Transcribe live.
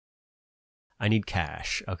I need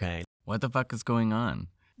cash, okay? What the fuck is going on?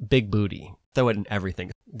 Big booty. Throw it in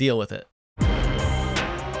everything. Deal with it.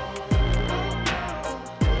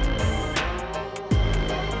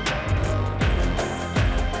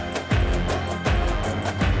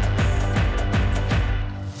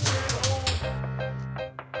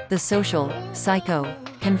 The Social Psycho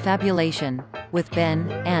Confabulation with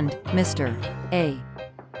Ben and Mr. A.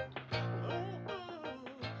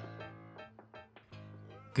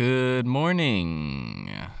 Good morning.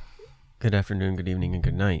 Good afternoon, good evening, and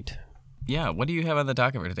good night. Yeah, what do you have on the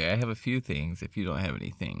docket for today? I have a few things if you don't have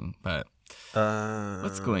anything, but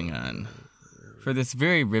what's going on? For this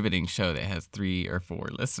very riveting show that has 3 or 4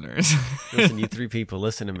 listeners. Listen, you 3 people,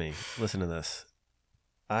 listen to me. Listen to this.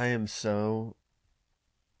 I am so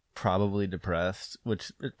probably depressed,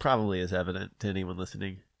 which it probably is evident to anyone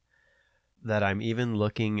listening, that I'm even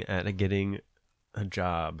looking at getting a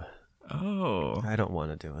job. Oh. I don't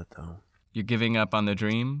want to do it, though. You're giving up on the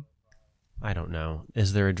dream? I don't know.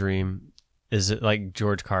 Is there a dream? Is it like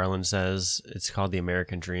George Carlin says, it's called the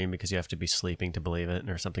American dream because you have to be sleeping to believe it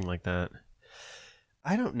or something like that?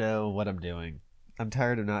 I don't know what I'm doing. I'm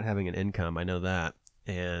tired of not having an income. I know that.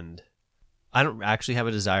 And I don't actually have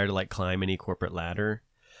a desire to like climb any corporate ladder.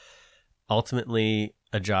 Ultimately,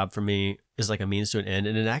 a job for me is like a means to an end.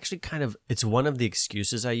 And it actually it's one of the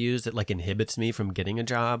excuses I use that like inhibits me from getting a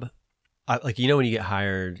job. Like, you know, when you get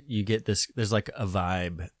hired, you get this, there's like a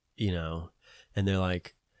vibe, you know, and they're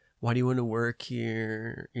like, why do you want to work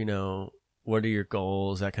here? You know, what are your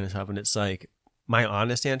goals? That kind of stuff. And it's like, my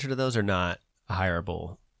honest answer to those are not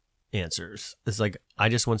hireable answers. It's like, I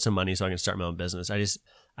just want some money so I can start my own business.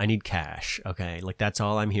 I need cash. Okay. Like, that's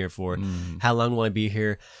all I'm here for. How long will I be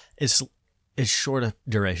here? It's as short a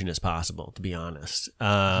duration as possible, to be honest.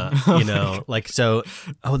 You know, like, so,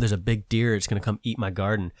 there's a big deer. It's going to come eat my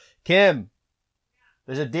garden. Kim,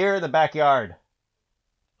 there's a deer in the backyard.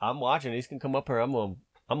 I'm watching. He's going to come up here. I'm going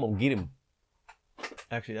to get him.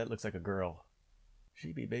 Actually, that looks like a girl.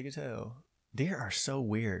 She be big as hell. Deer are so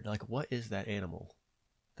weird. Like, what is that animal?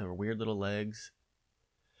 Their weird little legs.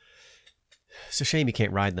 It's a shame you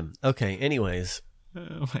can't ride them. Okay, anyways.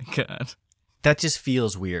 Oh my God. That just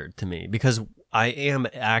feels weird to me because I am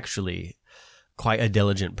actually quite a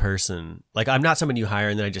diligent person. Like, I'm not someone you hire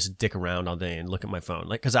and then I just dick around all day and look at my phone.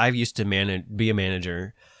 Like, because I used to be a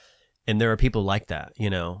manager, and there are people like that, you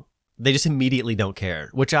know. They just immediately don't care,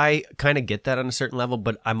 which I kind of get that on a certain level,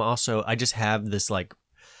 but I just have this like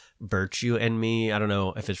virtue in me. I don't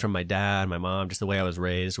know if it's from my dad, my mom, just the way I was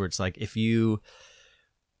raised, where it's like, if you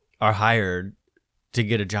are hired to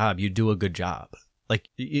get a job, you do a good job. Like,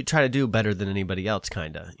 you try to do better than anybody else,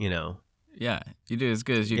 kind of, you know? Yeah, you do as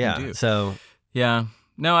good as you can do. So, yeah.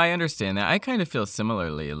 No, I understand that. I kind of feel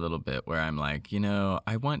similarly a little bit where I'm like, you know,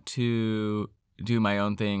 I want to do my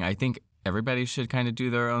own thing. I think everybody should kind of do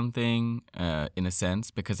their own thing in a sense,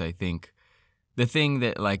 because I think the thing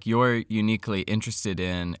that like you're uniquely interested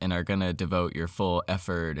in and are going to devote your full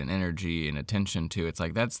effort and energy and attention to, it's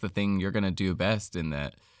like that's the thing you're going to do best. In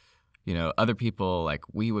that, you know, other people, like,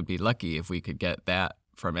 we would be lucky if we could get that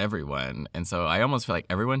from everyone. And so I almost feel like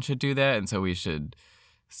everyone should do that. And so we should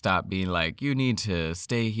stop being like, you need to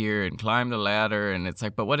stay here and climb the ladder. And it's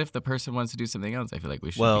like, but what if the person wants to do something else? I feel like we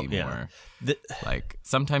should be more like,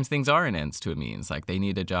 sometimes things are an ends to a means. Like, they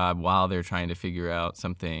need a job while they're trying to figure out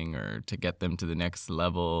something or to get them to the next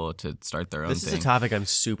level to start their own thing. This is a topic I'm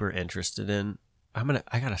super interested in. I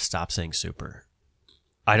got to stop saying super.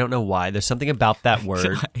 I don't know why. There's something about that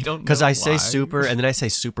word. Because I say super and then I say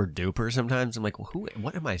super duper sometimes. I'm like, well,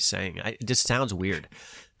 what am I saying? It just sounds weird.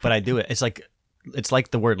 But I do it. It's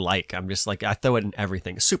like the word like. I'm just like, I throw it in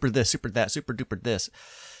everything. Super this, super that, super duper this.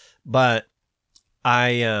 But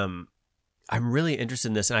I'm really interested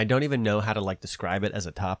in this, and I don't even know how to like describe it as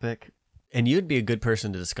a topic. And you'd be a good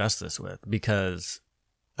person to discuss this with because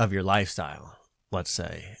of your lifestyle, let's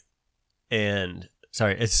say. And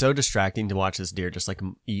sorry, it's so distracting to watch this deer just like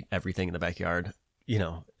eat everything in the backyard. You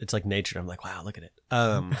know, it's like nature. I'm like, wow, look at it.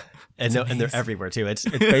 And they're everywhere too. It's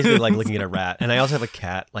basically like looking at a rat. And I also have a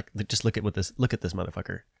cat. Like, just look at this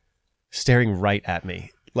motherfucker staring right at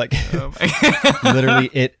me. Like, oh my literally,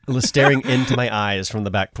 it was staring into my eyes from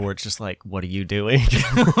the back porch. Just like, what are you doing?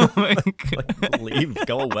 Oh my God. Like, leave,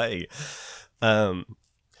 go away. Oh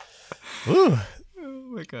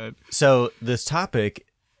my God. So this topic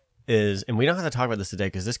is, and we don't have to talk about this today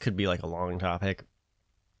because this could be like a long topic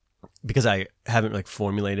because I haven't like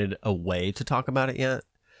formulated a way to talk about it yet,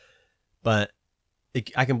 but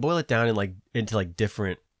I can boil it down into like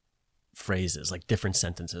different phrases, like different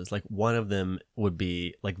sentences. Like, one of them would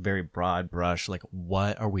be like very broad brush, like,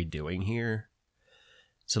 what are we doing here?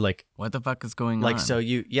 So like What the fuck is going like on? so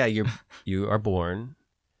you are born,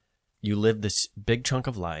 you live this big chunk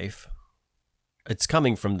of life. It's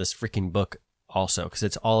coming from this freaking book also, because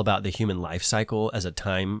it's all about the human life cycle as a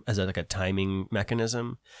timing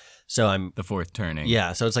mechanism. So I'm The fourth turning.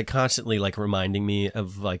 yeah, so it's like constantly like reminding me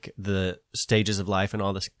of like the stages of life and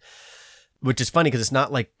all this, which is funny because it's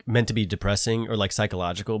not like meant to be depressing or like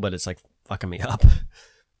psychological, but it's like fucking me up.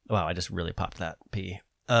 Wow, I just really popped that pee.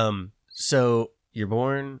 So you're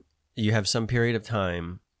born, you have some period of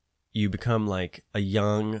time, you become like a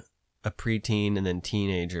preteen and then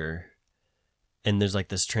teenager, and there's like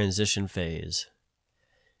this transition phase.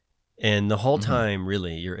 And the whole time,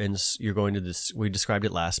 really, you're going to this, we described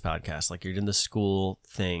it last podcast, like you're in the school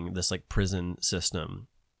thing, this like prison system,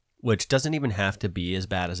 which doesn't even have to be as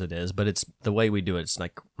bad as it is, but it's the way we do it, it's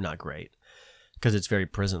like not great because it's very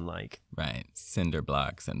prison-like. Right. Cinder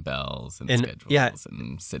blocks and bells and schedules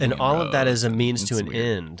and sitting and in all of that rows is a and means it's to an weird.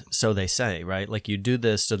 end, so they say, right? Like you do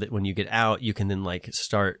this so that when you get out, you can then like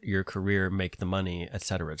start your career, make the money, et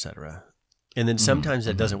cetera, et cetera. And then sometimes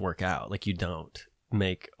that doesn't work out. Like you don't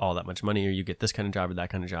make all that much money, or you get this kind of job or that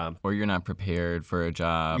kind of job. Or you're not prepared for a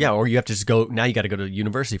job. Yeah, or you have to just go, now you got to go to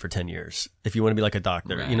university for 10 years if you want to be like a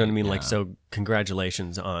doctor. You know what I Right, mean? Like, yeah. so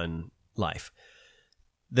congratulations on life.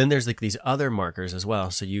 Then there's like these other markers as well.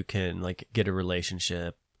 So you can like get a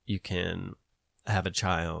relationship, you can have a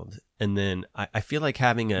child. And then I feel like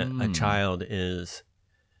having a child is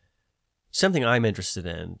something I'm interested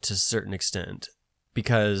in to a certain extent,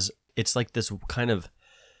 because it's like this kind of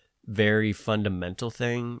very fundamental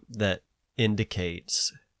thing that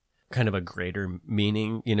indicates kind of a greater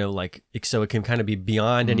meaning, you know, like, so it can kind of be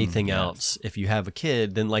beyond anything yes. else. If you have a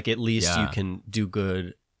kid, then like at least you can do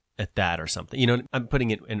good at that or something. You know, I'm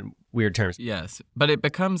putting it in weird terms. Yes, but it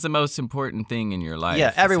becomes the most important thing in your life.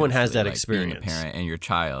 Yeah, everyone has that essentially, like being experience. a parent and your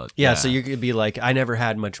child. Yeah, so you could be like, I never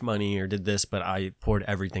had much money or did this, but I poured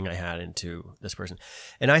everything I had into this person.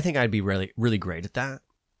 And I think I'd be really, really great at that,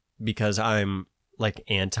 because I'm like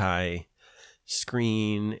anti-screen,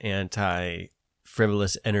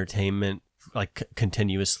 anti-frivolous entertainment, like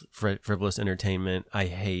continuous frivolous entertainment. I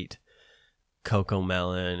hate Coco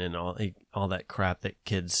Melon and all that crap that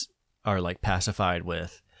kids are like pacified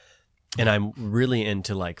with. And I'm really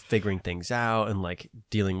into like figuring things out and like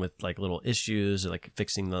dealing with like little issues, like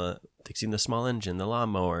fixing the small engine, the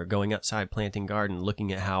lawnmower, going outside, planting garden,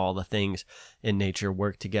 looking at how all the things in nature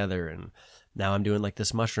work together. And now I'm doing like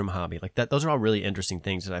this mushroom hobby, like that. Those are all really interesting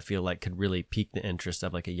things that I feel like could really pique the interest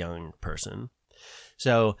of like a young person.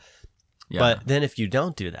 So, but then if you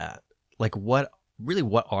don't do that, like what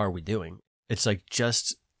are we doing? It's like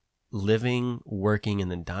just living, working,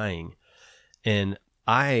 and then dying. And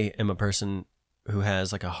I am a person who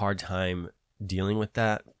has like a hard time dealing with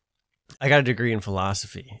that. I got a degree in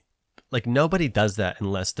philosophy. Like nobody does that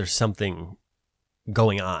unless there's something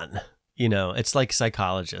going on. You know, it's like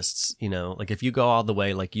psychologists, you know, like if you go all the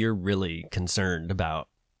way, like you're really concerned about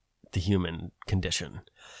the human condition.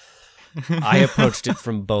 I approached it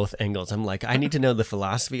from both angles. I'm like, I need to know the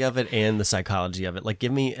philosophy of it and the psychology of it. Like,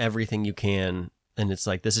 give me everything you can. And it's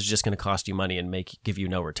like, this is just going to cost you money and give you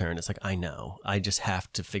no return. It's like, I know. I just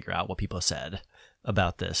have to figure out what people said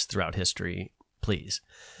about this throughout history. Please.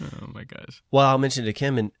 Oh my gosh. Well, I'll mention to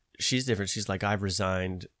Kim, and she's different. She's like, I've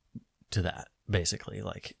resigned to that, basically.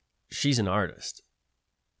 Like, she's an artist,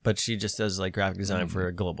 but she just does like graphic design for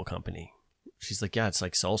a global company. She's like, yeah, it's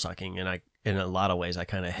like soul sucking. And in a lot of ways, I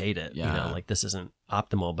kind of hate it. Yeah. You know, like this isn't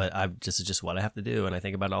optimal, but this is just what I have to do. And I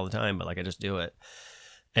think about it all the time, but like, I just do it.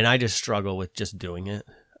 And I just struggle with just doing it.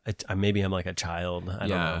 Maybe I'm like a child. I don't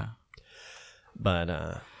know.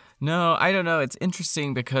 But, no, I don't know. It's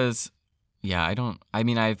interesting because, I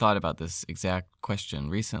thought about this exact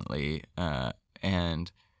question recently.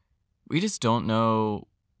 And we just don't know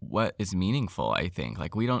what is meaningful, I think.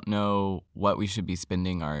 Like, we don't know what we should be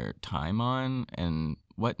spending our time on and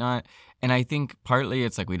whatnot. And I think partly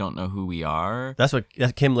it's like we don't know who we are. That's what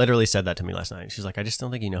Kim literally said that to me last night. She's like, I just don't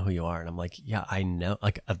think you know who you are. And I'm like, yeah, I know.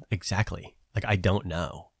 Like, exactly. Like, I don't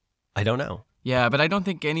know. Yeah, but I don't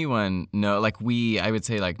think anyone know. Like I would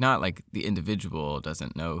say, like, not like the individual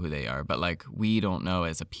doesn't know who they are, but like we don't know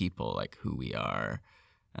as a people, like who we are.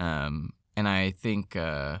 And I think,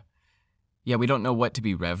 we don't know what to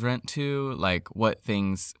be reverent to, like what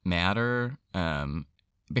things matter.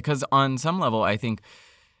 Because on some level, I think,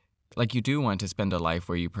 like, you do want to spend a life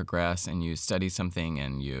where you progress and you study something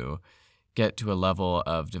and you get to a level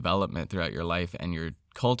of development throughout your life and you're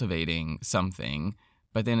cultivating something.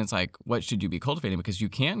 But then it's like, what should you be cultivating? Because you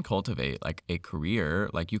can cultivate like a career,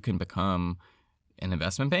 like you can become an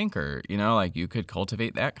investment banker, you know, like you could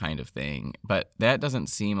cultivate that kind of thing. But that doesn't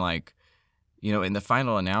seem like in the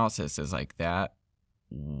final analysis, is like that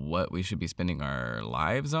what we should be spending our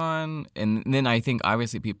lives on? And then I think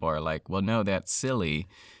obviously people are like, well, no, that's silly.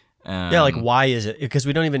 Yeah, like why is it? Because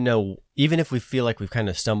we don't even know, even if we feel like we've kind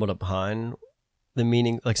of stumbled upon the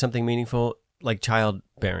meaning, like something meaningful, like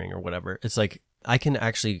childbearing or whatever. It's like I can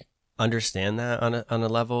actually understand that on a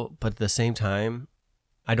level, but at the same time,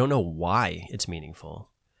 I don't know why it's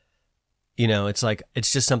meaningful. It's like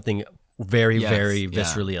it's just something very, very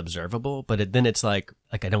viscerally observable. But then it's like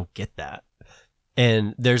I don't get that.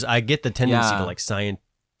 And I get the tendency to like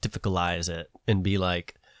scientificalize it and be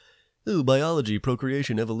like, ooh, biology,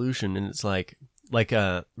 procreation, evolution. And it's like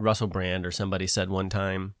Russell Brand or somebody said one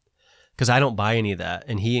time, because I don't buy any of that.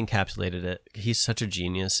 And he encapsulated it. He's such a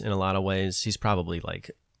genius in a lot of ways. He's probably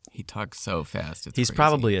like... He talks so fast. It's he's crazy.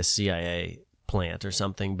 Probably a CIA plant or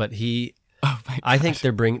something. But oh my gosh. I think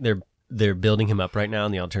they're building him up right now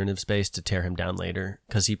in the alternative space to tear him down later,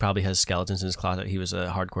 because he probably has skeletons in his closet. He was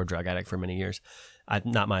a hardcore drug addict for many years.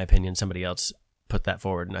 Not my opinion. Somebody else put that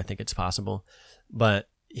forward, and I think it's possible. But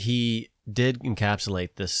he did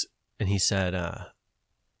encapsulate this, and he said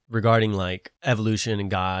regarding like evolution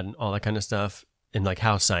and God and all that kind of stuff, and like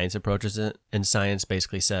how science approaches it. And science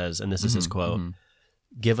basically says, and this is his quote,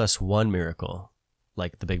 give us one miracle,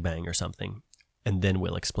 like the Big Bang or something, and then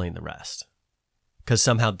we'll explain the rest. Because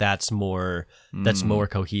somehow that's more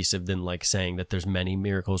cohesive than like saying that there's many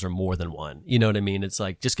miracles or more than one. You know what I mean? It's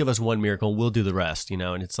like, just give us one miracle, we'll do the rest,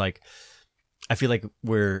 And it's like, I feel like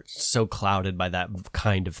we're so clouded by that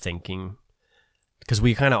kind of thinking, because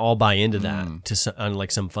we kind of all buy into that on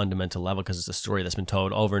like some fundamental level, because it's a story that's been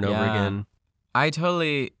told over and over again. I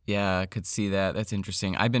totally, could see that. That's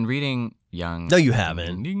interesting. I've been reading Jung. No, you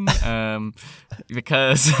haven't.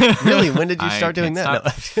 Because really, when did you start doing that?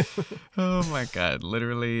 No. Oh my God!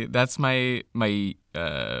 Literally, that's my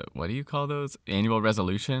what do you call those? Annual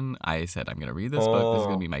resolution. I said I'm going to read this book. This is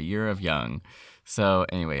going to be my year of Jung. So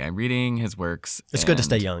anyway, I'm reading his works. It's good to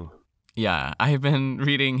stay young. Yeah, I have been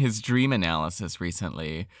reading his dream analysis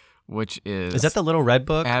recently, which is... Is that the little red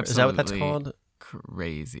book? Absolutely. Is that what that's called?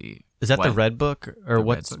 Crazy. Is that the red book? Or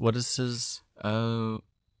what is his... Oh,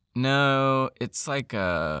 no, it's like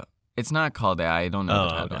it's not called that. I don't know the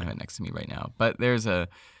title. Okay. I don't have it next to me right now. But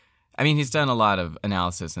he's done a lot of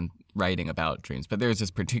analysis and writing about dreams, but there's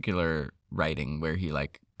this particular writing where he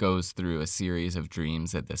like goes through a series of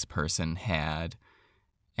dreams that this person had.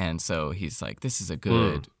 And so he's like, this is a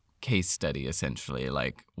good case study, essentially.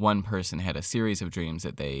 Like, one person had a series of dreams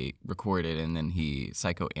that they recorded and then he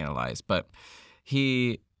psychoanalyzed. But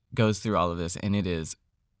he goes through all of this, and it is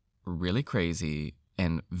really crazy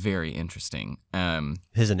and very interesting.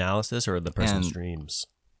 His analysis or the person's dreams?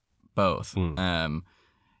 Both. And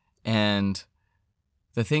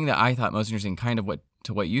the thing that I thought most interesting, kind of what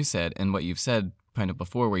you said and what you've said kind of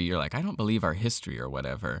before, where you're like, I don't believe our history or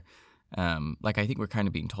whatever. Like, I think we're kind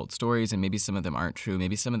of being told stories, and maybe some of them aren't true.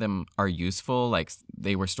 Maybe some of them are useful. Like,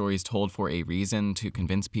 they were stories told for a reason, to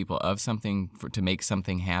convince people of something, to make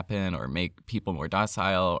something happen, or make people more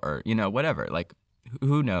docile, or, whatever. Like,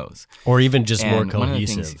 who knows? Or even just more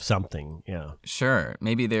cohesive, something. Yeah. Sure.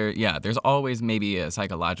 Maybe there's always maybe a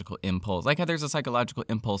psychological impulse. Like how there's a psychological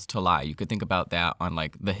impulse to lie. You could think about that on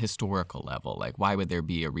like the historical level. Like, why would there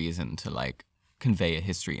be a reason to like convey a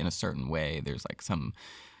history in a certain way? There's like some,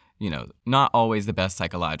 not always the best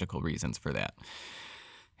psychological reasons for that.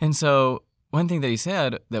 And so one thing that he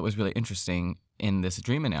said that was really interesting in this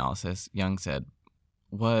dream analysis, Jung said,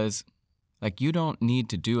 was like, you don't need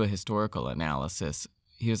to do a historical analysis.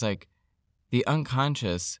 He was like, the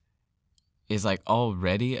unconscious is like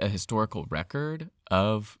already a historical record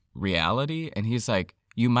of reality. And he's like,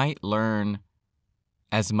 you might learn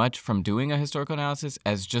as much from doing a historical analysis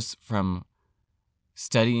as just from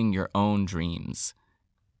studying your own dreams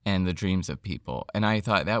and the dreams of people. And I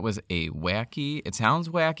thought that was it sounds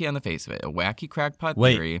wacky on the face of it, a wacky crackpot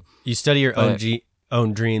theory. You study your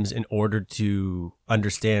own dreams in order to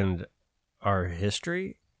understand our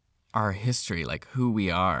history? Our history, like who we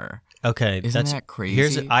are. Okay. Isn't that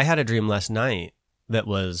crazy? I had a dream last night that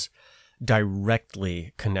was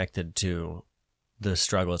directly connected to the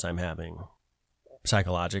struggles I'm having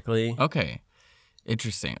psychologically. Okay.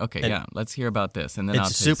 Interesting. Okay, and let's hear about this. And then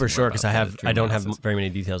it's super short because I don't have very many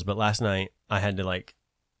details, but last night I had to like,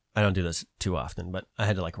 I don't do this too often, but I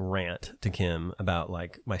had to like rant to Kim about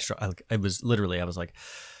like my struggle. I was like,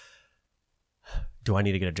 do I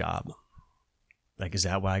need to get a job? Like, is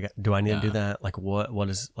that why do I need to do that? Like, what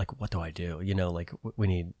do I do? Like we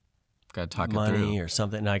need gotta talk money or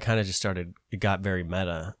something. And I kind of just it got very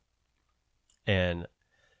meta. And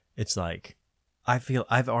it's like, I feel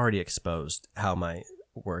I've already exposed how my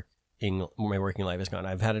work my working life is gone.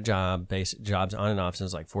 I've had a jobs on and off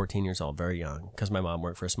since like 14 years old, very young, because my mom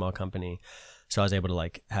worked for a small company. So I was able to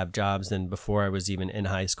like have jobs. Then before I was even in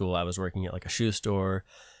high school, I was working at like a shoe store.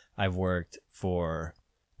 I've worked for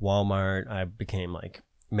Walmart. I became like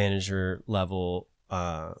manager level,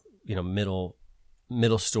 middle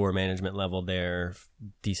store management level there,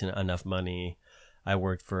 decent enough money. I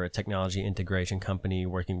worked for a technology integration company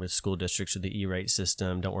working with school districts with the E-rate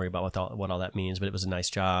system. Don't worry about what all that means, but it was a nice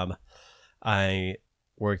job. I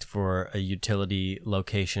worked for a utility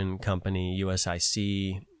location company,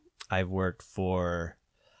 USIC. I've worked for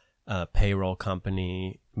a payroll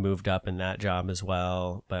company, moved up in that job as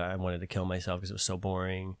well, but I wanted to kill myself because it was so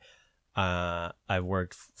boring. I've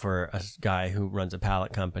worked for a guy who runs a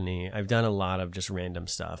pallet company. I've done a lot of just random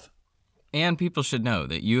stuff. And people should know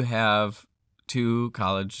that you have 2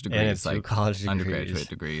 college degrees, like undergraduate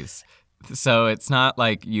degrees. So it's not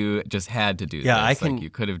like you just had to do this. I can. Like you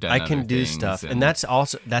could have done. I can do stuff, and that's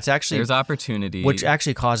actually there's opportunity, which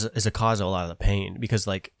actually is a cause of a lot of the pain, because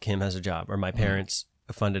like Kim has a job, or my parents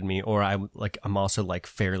funded me, or I'm also like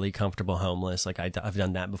fairly comfortable homeless. Like I've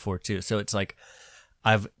done that before too. So it's like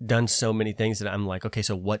I've done so many things that I'm like, okay,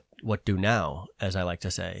 so what do now, as I like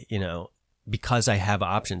to say, because I have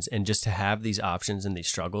options, and just to have these options and these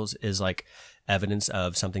struggles is like evidence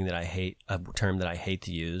of something that I hate, a term that I hate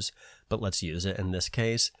to use, but let's use it in this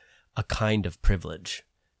case, a kind of privilege,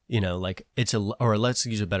 like it's or let's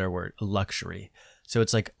use a better word, a luxury. So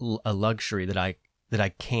it's like a luxury that I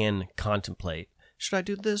can contemplate. Should I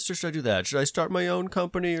do this or should I do that? Should I start my own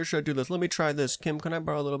company or should I do this? Let me try this. Kim, can I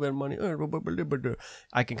borrow a little bit of money?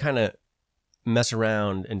 I can kind of mess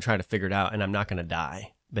around and try to figure it out, and I'm not going to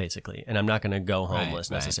die, basically. And I'm not going to go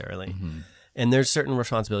homeless necessarily. Mm-hmm. And there's certain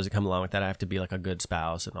responsibilities that come along with that. I have to be like a good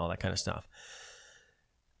spouse and all that kind of stuff.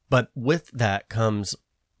 But with that comes,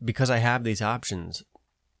 because I have these options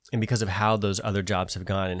and because of how those other jobs have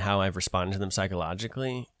gone and how I've responded to them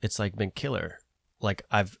psychologically, it's like been killer. Like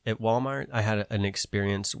at Walmart, I had an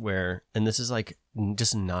experience where, and this is like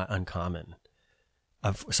just not uncommon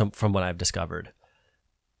from what I've discovered,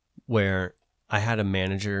 where I had a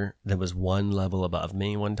manager that was one level above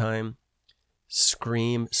me one time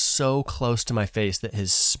scream so close to my face that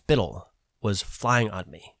his spittle was flying on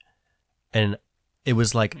me. And it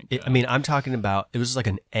was like, I'm talking about, it was like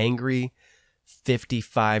an angry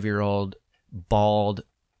 55-year-old bald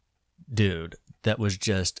dude that was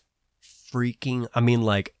just freaking,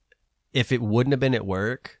 like if it wouldn't have been at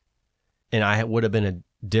work and I would have been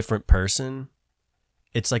a different person,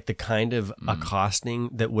 it's like the kind of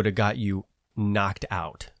accosting that would have got you knocked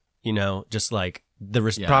out, just like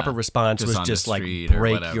the proper response was just like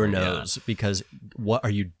break your nose, because what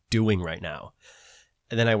are you doing right now?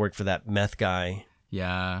 And then I worked for that meth guy.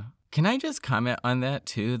 Yeah. Can I just comment on that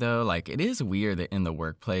too, though? Like, it is weird that in the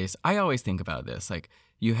workplace, I always think about this, like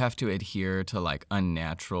you have to adhere to like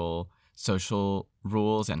unnatural social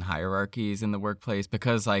rules and hierarchies in the workplace,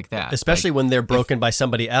 because like that, especially when they're broken by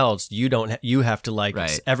somebody else, you have to like,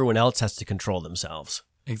 everyone else has to control themselves.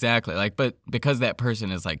 Exactly. Like, but because that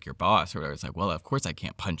person is like your boss or whatever, it's like, well, of course I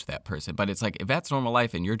can't punch that person. But it's like, if that's normal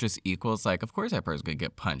life and you're just equals, like, of course that person's going to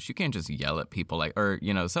get punched. You can't just yell at people like, or,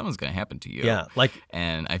 something's going to happen to you. Yeah. Like,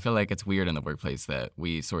 and I feel like it's weird in the workplace that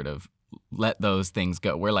we sort of let those things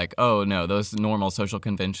go. We're like, oh no, those normal social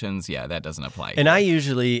conventions, that doesn't apply. And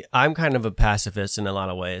I'm kind of a pacifist in a lot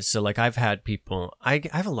of ways. So like I've had people, I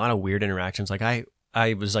have a lot of weird interactions. Like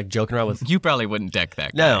I was like joking around with. You probably wouldn't deck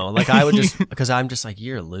that guy. No, like I would just, because I'm just like,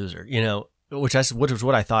 you're a loser, which was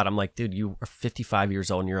what I thought. I'm like, dude, you are 55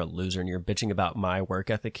 years old and you're a loser and you're bitching about my work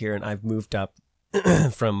ethic here. And I've moved up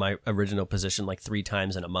from my original position like 3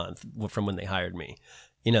 times in a month from when they hired me,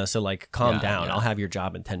 so like calm down. I'll have your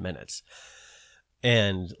job in 10 minutes.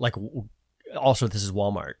 And like, also this is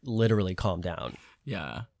Walmart, literally calm down.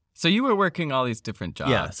 Yeah. So you were working all these different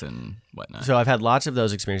jobs and whatnot. So I've had lots of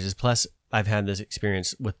those experiences. Plus I've had this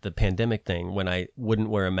experience with the pandemic thing when I wouldn't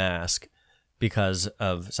wear a mask because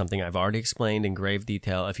of something I've already explained in grave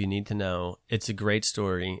detail. If you need to know, it's a great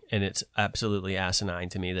story, and it's absolutely asinine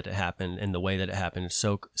to me that it happened, and the way that it happened is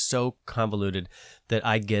so convoluted that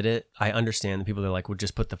I get it. I understand that people are like, well,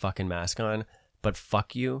 just put the fucking mask on, but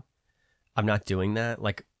fuck you. I'm not doing that.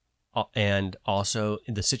 Like, and also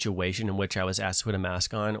the situation in which I was asked to put a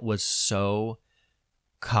mask on was so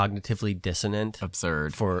cognitively dissonant,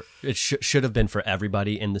 absurd. For it should have been for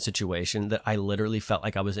everybody in the situation, that I literally felt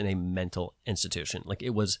like I was in a mental institution. Like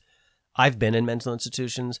it was, I've been in mental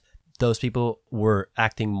institutions. Those people were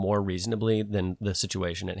acting more reasonably than the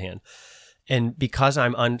situation at hand. And because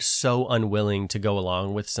I'm so unwilling to go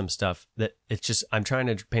along with some stuff, that it's just, I'm trying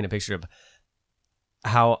to paint a picture of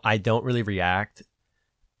how I don't really react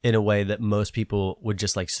in a way that most people would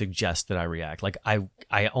just like suggest that I react. Like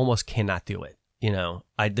I almost cannot do it. You know,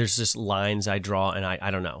 there's just lines I draw, and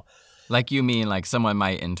I don't know. Like you mean like someone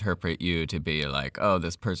might interpret you to be like, oh,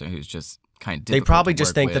 this person who's just kind of They difficult probably to just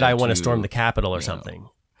work think that I with want to to, storm the Capitol or you know. something.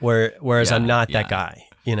 Whereas Yeah, I'm not yeah. that guy.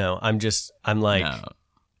 You know, I'm like, No,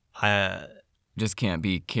 I just can't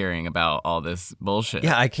be caring about all this bullshit.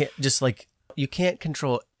 yeah, I can't just like, you can't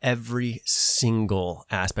control every single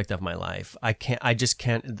aspect of my life. I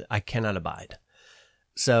cannot abide.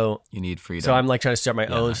 So You need freedom. So I'm like trying to start my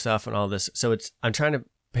Yeah. own stuff and all this. So I'm trying to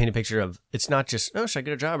paint a picture of, it's not just, oh, should I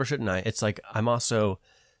get a job or shouldn't I? It's like I'm also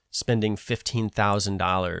spending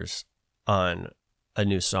 $15,000 on a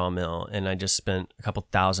new sawmill, and I just spent a couple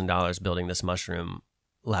 $1,000 building this mushroom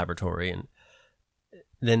laboratory, and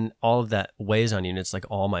then all of that weighs on you, and it's like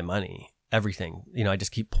all my money, everything. You know, I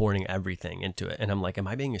just keep pouring everything into it, and I'm like, am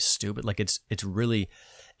I being stupid? Like it's really,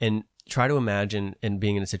 and try to imagine and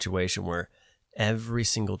being in a situation where every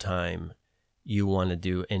single time you want to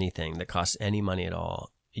do anything that costs any money at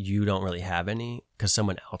all, you don't really have any because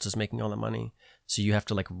someone else is making all the money. So you have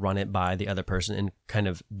to like run it by the other person, and kind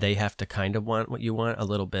of, they have to kind of want what you want a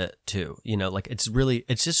little bit too. You know, like it's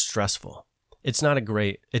just stressful. It's not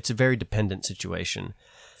it's a very dependent situation.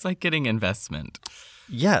 It's like getting investment.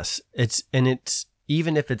 Yes. It's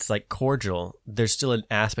even if it's like cordial, there's still an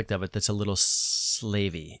aspect of it that's a little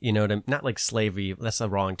slavey. You know what I'm, not like slavey, that's the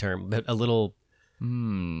wrong term, but a little.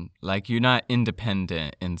 Like you're not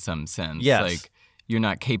independent in some sense. Yes. Like you're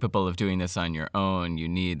not capable of doing this on your own. You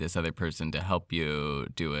need this other person to help you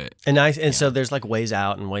do it. And so there's like ways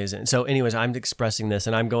out and ways in. So anyways, I'm expressing this,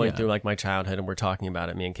 and I'm going Yeah. through like my childhood, and we're talking about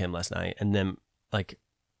it, me and Kim, last night. And then like,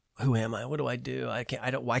 who am I? What do I do?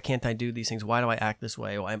 Why can't I do these things? Why do I act this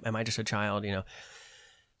way? Why am I just a child? You know?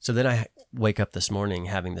 So then I wake up this morning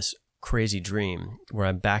having this crazy dream where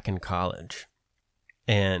I'm back in college,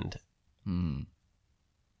 and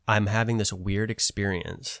I'm having this weird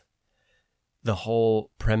experience. The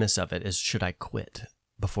whole premise of it is, should I quit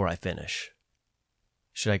before I finish?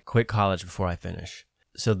 Should I quit college before I finish?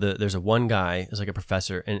 So there's one guy, who's like a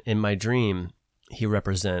professor, and in my dream, he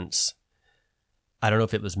represents, I don't know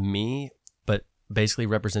if it was me, but basically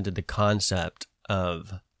represented the concept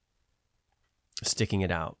of sticking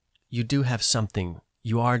it out. You do have something,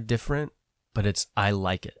 you are different, but I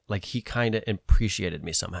like it. Like he kind of appreciated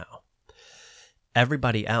me somehow.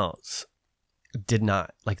 Everybody else did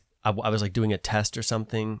not. Like I was like doing a test or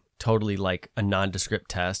something, totally like a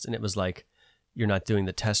nondescript test, and it was like, you're not doing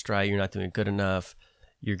the test right, you're not doing it good enough,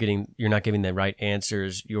 you're not giving the right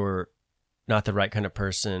answers, you're not the right kind of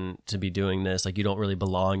person to be doing this, like you don't really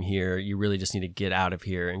belong here, you really just need to get out of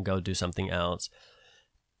here and go do something else.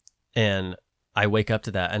 And I wake up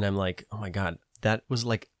to that, and I'm like, oh my God, that was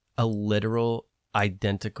like a literal,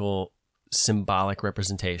 identical, symbolic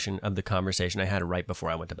representation of the conversation I had right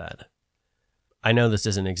before I went to bed. I know this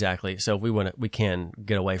isn't exactly, so if we can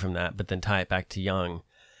get away from that, but then tie it back to Jung.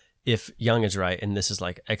 If Jung is right, and this is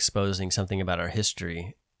like exposing something about our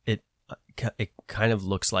history, it kind of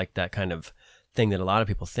looks like that kind of thing that a lot of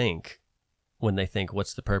people think when they think,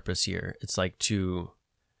 what's the purpose here? It's like to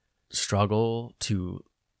struggle, to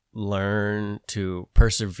learn, to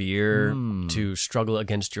persevere, to struggle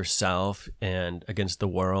against yourself and against the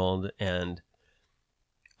world. And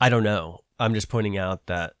I don't know. I'm just pointing out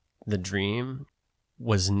that the dream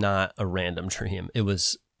was not a random dream. It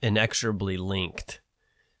was inexorably linked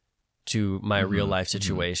to my real life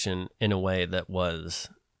situation in a way that was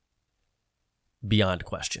beyond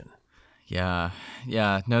question. Yeah.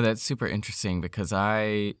 No, that's super interesting because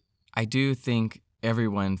I do think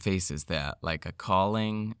everyone faces that, like a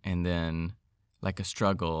calling and then like a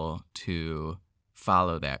struggle to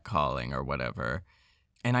follow that calling or whatever.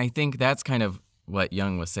 And I think that's kind of what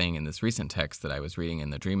Jung was saying in this recent text that I was reading in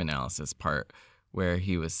the dream analysis part, where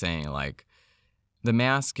he was saying like the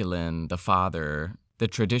masculine, the father, the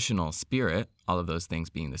traditional spirit, all of those things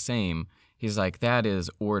being the same, he's like, that is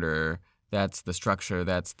order, that's the structure,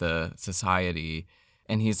 that's the society.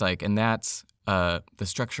 And he's like, and that's the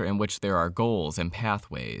structure in which there are goals and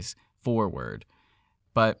pathways forward.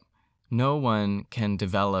 But no one can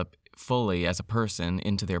develop fully as a person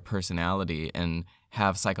into their personality and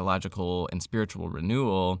have psychological and spiritual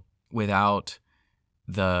renewal without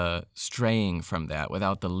the straying from that,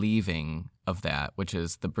 without the leaving of that, which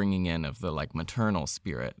is the bringing in of the like maternal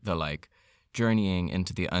spirit, the like journeying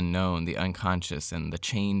into the unknown, the unconscious, and the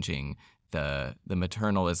changing. The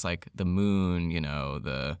maternal is like the moon, you know,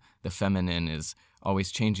 the feminine is always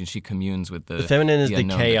changing. She communes with the feminine is the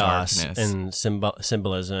unknown, chaos the darkness. and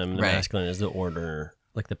symbolism. The Right. masculine is the order,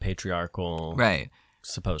 like the patriarchal. Right.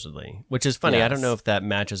 supposedly, which is funny. I don't Yes. know if that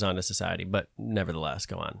matches onto society, but nevertheless,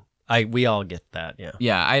 go on. We all get that, yeah.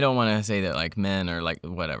 Yeah, I don't want to say that like men are like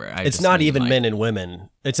whatever. I It's just not mean, even like, men and women.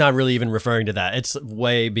 It's not really even referring to that. It's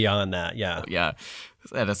way beyond that, yeah. Yeah,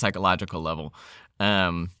 at a psychological level.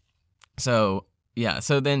 So yeah,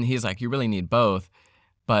 so then he's like, you really need both.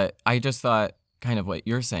 But I just thought kind of what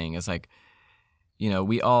you're saying is like,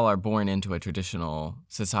 we all are born into a traditional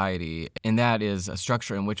society, and that is a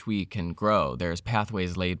structure in which we can grow. There's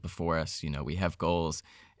pathways laid before us. We have goals,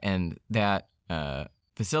 and that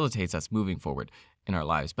facilitates us moving forward in our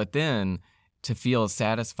lives. But then to feel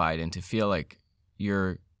satisfied and to feel like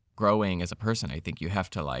you're growing as a person, I think you have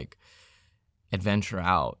to like adventure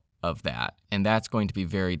out of that. And that's going to be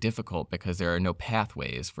very difficult because there are no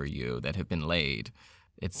pathways for you that have been laid.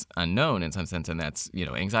 It's unknown in some sense, and that's,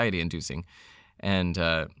 anxiety inducing. And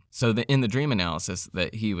so in the dream analysis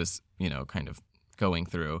that he was, kind of going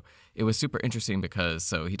through, it was super interesting because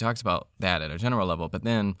so he talks about that at a general level, but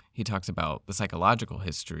then he talks about the psychological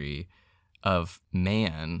history of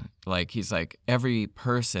man. Like he's like every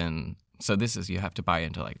person. So this is, you have to buy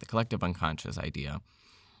into like the collective unconscious idea,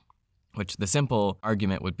 which the simple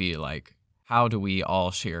argument would be like, how do we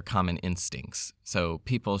all share common instincts? So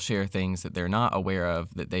people share things that they're not aware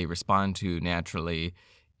of, that they respond to naturally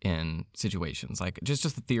in situations, like just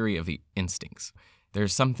the theory of the instincts.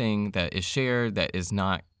 There's something that is shared that is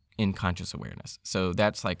not in conscious awareness. So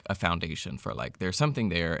that's like a foundation for like, there's something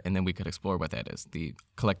there, and then we could explore what that is, the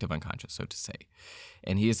collective unconscious, so to say.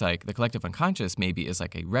 And he's like, the collective unconscious maybe is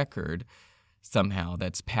like a record somehow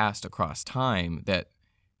that's passed across time that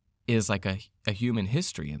is like a human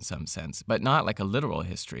history in some sense, but not like a literal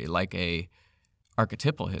history, like a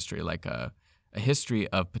archetypal history, like a history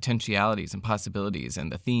of potentialities and possibilities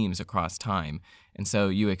and the themes across time. And so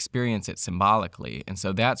you experience it symbolically. And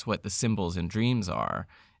so that's what the symbols in dreams are,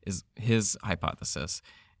 is his hypothesis.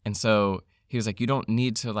 And so he was like, you don't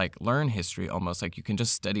need to like learn history, almost like you can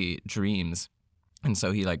just study dreams. And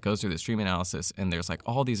so he like goes through this dream analysis, and there's like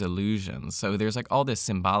all these illusions. So there's like all this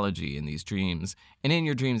symbology in these dreams, and in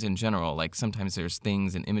your dreams in general. Like sometimes there's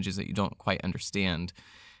things and images that you don't quite understand,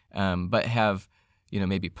 but have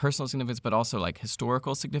maybe personal significance, but also like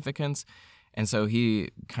historical significance. And so he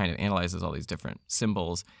kind of analyzes all these different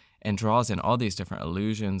symbols and draws in all these different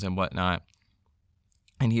illusions and whatnot.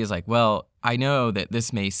 And he is like, well, I know that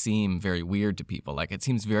this may seem very weird to people. Like it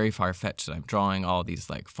seems very far-fetched that I'm drawing all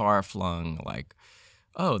these like far-flung, like,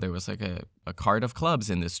 oh, there was like a card of clubs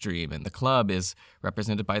in this dream, and the club is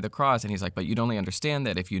represented by the cross. And he's like, but you'd only understand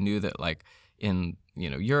that if you knew that like in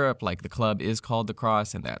Europe, like the club is called the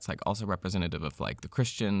cross, and that's like also representative of like the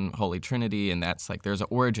Christian Holy Trinity, and that's like there's an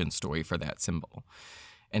origin story for that symbol.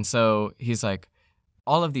 And so he's like,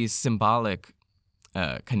 all of these symbolic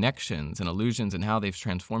connections and illusions and how they've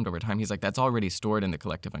transformed over time, he's like, that's already stored in the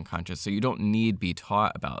collective unconscious, so you don't need be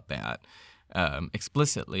taught about that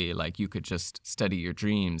explicitly. Like you could just study your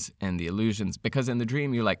dreams and the illusions, because in the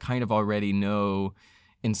dream you like kind of already know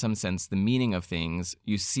in some sense the meaning of things.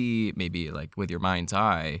 You see maybe like with your mind's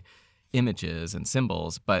eye images and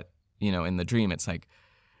symbols, but in the dream it's like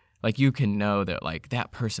you can know that like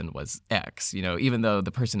that person was X, even though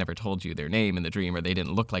the person never told you their name in the dream, or they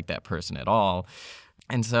didn't look like that person at all.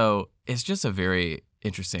 And so it's just a very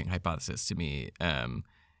interesting hypothesis to me.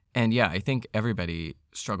 And yeah, I think everybody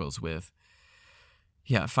struggles with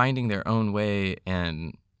finding their own way.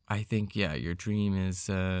 And I think, your dream is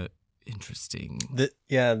interesting.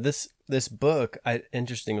 This book,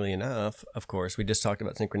 interestingly enough, of course, we just talked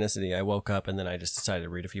about synchronicity. I woke up and then I just decided to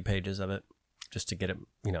read a few pages of it just to get it,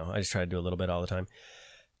 I just try to do a little bit all the time.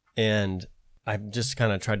 And I just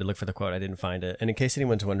kind of tried to look for the quote. I didn't find it. And in case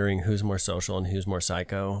anyone's wondering who's more social and who's more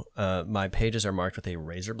psycho, my pages are marked with a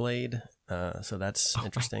razor blade. So that's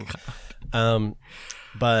interesting.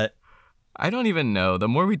 But I don't even know. The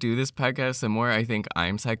more we do this podcast, the more I think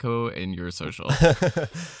I'm psycho and you're social. I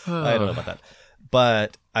don't know about that.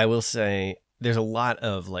 But I will say there's a lot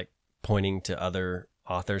of like pointing to other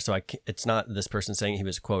authors. So it's not this person saying he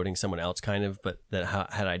was quoting someone else kind of, but that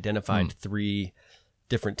had identified three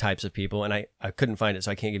different types of people. And I couldn't find it,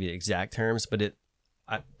 so I can't give you exact terms, but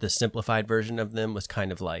the simplified version of them was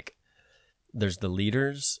kind of like there's the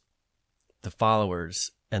leaders, the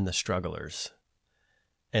followers, and the strugglers.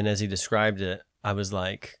 And as he described it, I was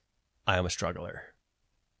like, I am a struggler.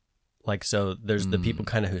 Like, so there's the people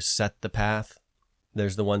kind of who set the path.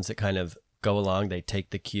 There's the ones that kind of go along, they take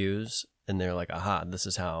the cues, and they're like, aha, this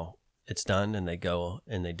is how it's done. And they go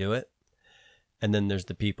and they do it. And then there's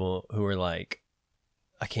the people who are like,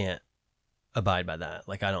 I can't abide by that.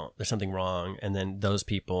 Like, there's something wrong. And then those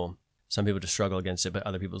people, some people just struggle against it, but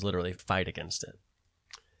other people literally fight against it.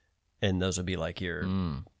 and those would be like your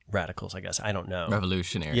radicals, I guess. I don't know.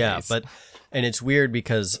 Revolutionaries. Yeah, and it's weird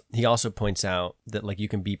because he also points out that like you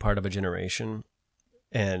can be part of a generation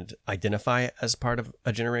and identify as part of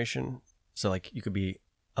a generation. So like you could be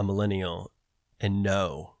a millennial and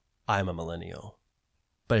know I'm a millennial,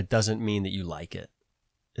 but it doesn't mean that you like it.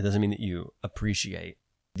 It doesn't mean that you appreciate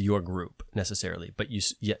your group necessarily, but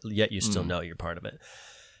yet you still know you're part of it.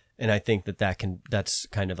 And I think that's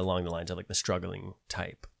kind of along the lines of like the struggling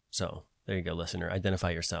type. So there you go, listener.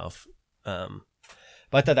 Identify yourself. But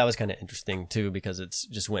I thought that was kind of interesting too, because it's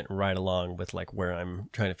just went right along with like where I'm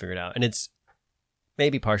trying to figure it out. And it's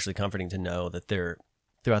maybe partially comforting to know that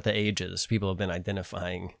throughout the ages, people have been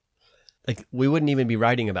identifying. Like we wouldn't even be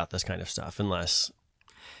writing about this kind of stuff unless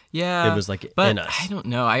it was like in us. I don't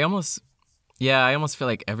know. I almost feel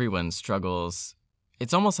like everyone struggles.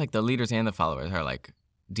 It's almost like the leaders and the followers are like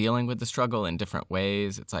dealing with the struggle in different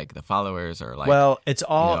ways. It's like the followers are like, well, it's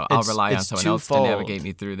all, I'll rely on someone else to navigate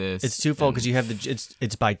me through this. It's twofold because you have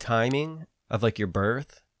it's by timing of like your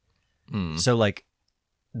birth. So like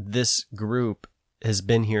this group has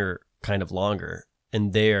been here kind of longer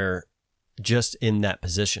and they're just in that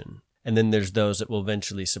position. And then there's those that will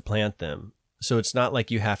eventually supplant them. So it's not like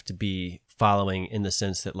you have to be following in the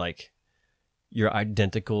sense that like you're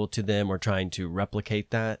identical to them or trying to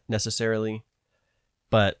replicate that necessarily.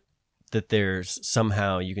 But that there's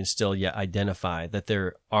somehow you can still yet identify that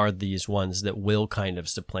there are these ones that will kind of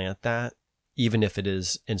supplant that, even if it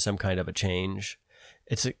is in some kind of a change.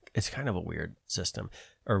 It's kind of a weird system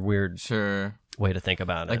or weird way to think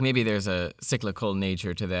about it. Like maybe there's a cyclical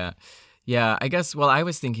nature to that. Yeah, I guess, well, I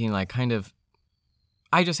was thinking like kind of,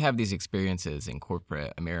 I just have these experiences in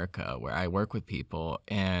corporate America where I work with people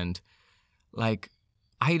and like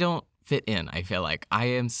I don't fit in. I feel like I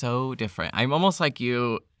am so different. I'm almost like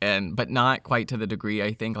you, but not quite to the degree.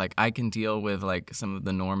 I think like I can deal with like some of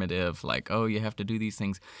the normative, like, oh, you have to do these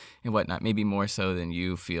things and whatnot, maybe more so than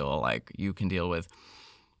you feel like you can deal with.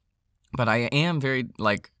 But I am very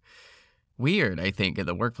like weird, I think, in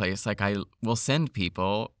the workplace. Like I will send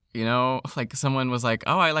people, you know, like someone was like,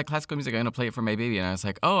 oh, I like classical music. I'm going to play it for my baby. And I was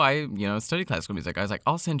like, oh, I study classical music. I was like,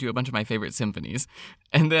 I'll send you a bunch of my favorite symphonies.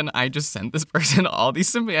 And then I just sent this person all these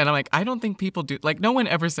symphonies. And I'm like, I don't think people do, like no one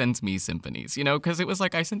ever sends me symphonies, you know, because it was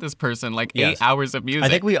like I sent this person like 8 hours of music. I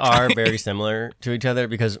think we are very similar to each other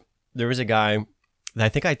because there was a guy that I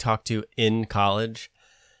think I talked to in college.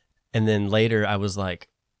 And then later I was like,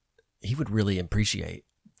 he would really appreciate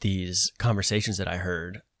these conversations that I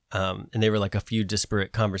heard. And they were like a few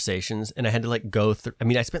disparate conversations and I had to like go through, I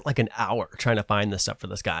mean, I spent like an hour trying to find this stuff for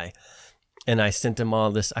this guy and I sent him all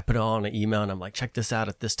this, I put it all in an email and I'm like, check this out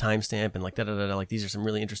at this timestamp and like, like these are some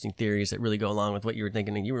really interesting theories that really go along with what you were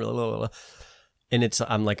thinking and you were blah, blah, blah. And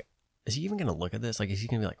I'm like, is he even going to look at this? Like, is he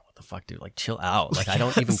going to be like, what the fuck, dude? Like, chill out. Like, I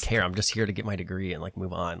don't even care. I'm just here to get my degree and like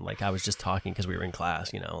move on. Like, I was just talking because we were in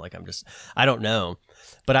class, you know, like I don't know.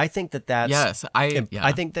 But I think that's,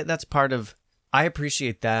 I think that's part of, I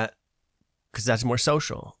appreciate that because that's more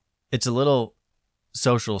social. It's a little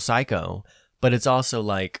social psycho, but it's also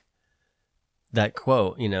like that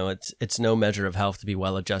quote, you know, it's no measure of health to be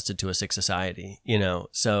well adjusted to a sick society, you know?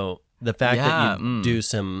 So the fact that you do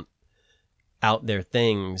some out there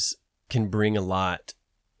things can bring a lot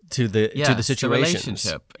to the situations. The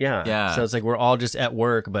relationship. Yeah. So it's like we're all just at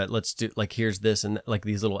work, but let's do like here's this and like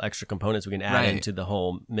these little extra components we can add into the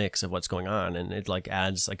whole mix of what's going on, and it like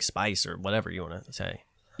adds like spice or whatever you want to say.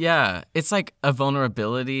 Yeah, it's like a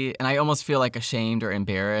vulnerability, and I almost feel like ashamed or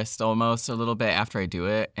embarrassed almost a little bit after I do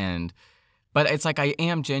it, but it's like I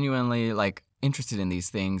am genuinely like interested in these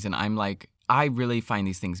things, and I'm like I really find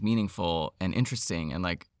these things meaningful and interesting, and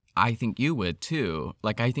like I think you would too.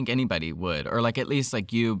 Like I think anybody would, or like at least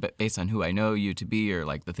like you, but based on who I know you to be, or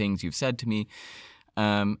like the things you've said to me.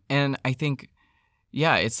 And I think,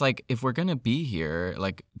 yeah, it's like if we're gonna be here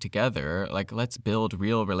like together, like let's build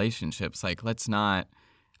real relationships. Like let's not.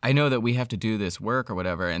 I know that we have to do this work or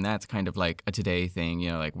whatever, and that's kind of like a today thing.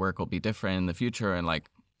 You know, like work will be different in the future, and like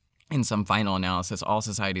in some final analysis, all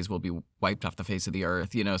societies will be wiped off the face of the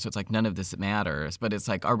earth, you know, so it's like none of this matters, but it's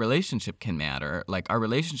like our relationship can matter. Like our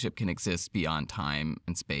relationship can exist beyond time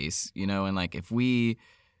and space, you know, and like if we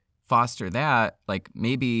foster that, like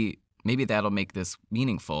maybe that'll make this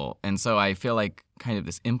meaningful. And so I feel like kind of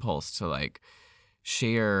this impulse to like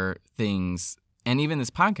share things, and even this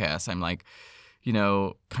podcast, I'm like, you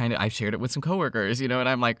know, kind of, I've shared it with some coworkers, you know, and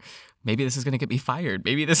I'm like, maybe this is going to get me fired.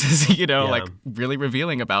 Maybe this is, you know, like really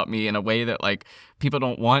revealing about me in a way that like people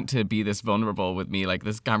don't want to be this vulnerable with me. Like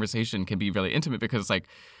this conversation can be really intimate because it's like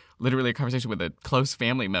literally a conversation with a close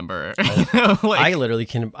family member. You know? Like,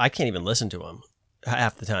 I can't even listen to them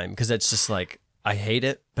half the time because it's just like, I hate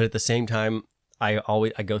it, but at the same time, I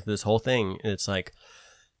go through this whole thing, and it's like,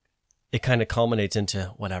 it kind of culminates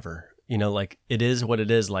into whatever, like it is what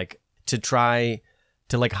it is. Like to try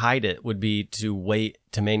to like hide it would be to wait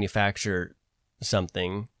to manufacture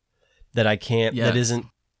something that I can't, that isn't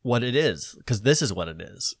what it is, because this is what it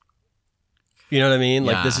is. You know what I mean?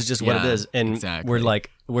 Like this is just what it is. And exactly.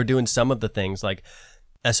 we're doing some of the things like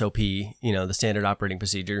SOP, the standard operating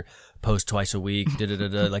procedure, post twice a week,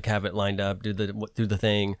 like have it lined up, do the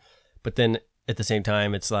thing. But then at the same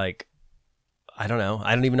time, it's like, I don't know.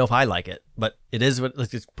 I don't even know if I like it, but it is what,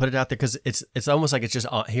 let's just put it out there, because it's almost like it's just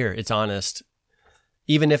here. It's honest.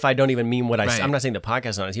 Even if I don't even mean what I said, I'm not saying the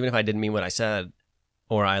podcast is honest. Even if I didn't mean what I said,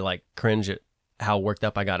 or I like cringe at how worked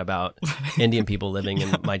up I got about Indian people living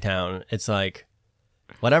in my town, it's like,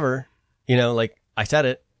 whatever, like I said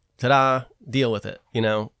it, ta-da, deal with it,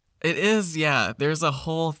 It is, yeah. There's a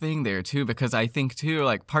whole thing there too, because I think too,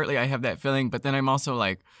 like partly I have that feeling, but then I'm also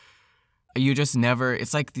like, you just never,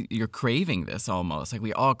 it's like you're craving this almost. Like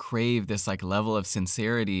we all crave this like level of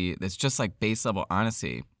sincerity that's just like base level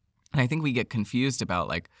honesty. And I think we get confused about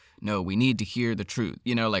like, no, we need to hear the truth.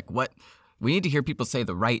 Like what, we need to hear people say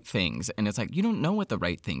the right things. And it's like, you don't know what the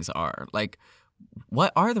right things are. Like,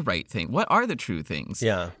 what are the right things? What are the true things?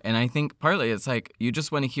 Yeah. And I think partly it's like you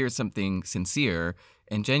just want to hear something sincere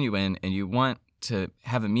and genuine, and you want to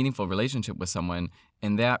have a meaningful relationship with someone.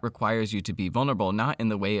 And that requires you to be vulnerable, not in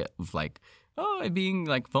the way of like, oh, being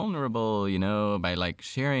like vulnerable, by like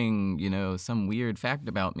sharing, some weird fact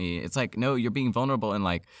about me. It's like, no, you're being vulnerable and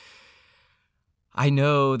like, I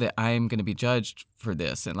know that I'm going to be judged for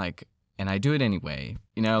this, and I do it anyway,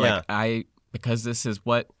 because this is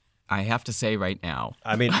what I have to say right now.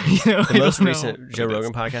 I mean, the most recent Joe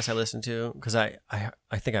Rogan podcast I listened to, because I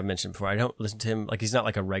think I've mentioned before, I don't listen to him, like he's not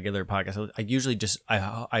like a regular podcast. I usually just,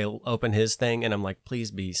 I open his thing and I'm like,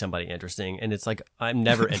 please be somebody interesting. And it's like, I'm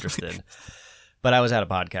never interested. But I was at a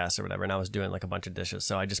podcast or whatever, and I was doing like a bunch of dishes.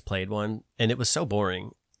 So I just played one, and it was so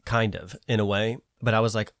boring, kind of, in a way. But I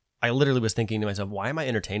was like, I literally was thinking to myself, why am I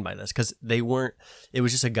entertained by this? Because it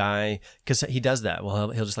was just a guy, because he does that.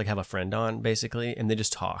 Well, he'll just like have a friend on basically, and they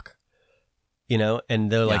just talk. And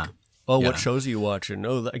they're like, oh, what shows are you watching?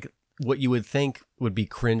 Oh, like what you would think would be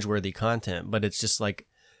cringeworthy content, but it's just like,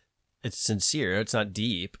 it's sincere. It's not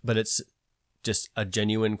deep, but it's just a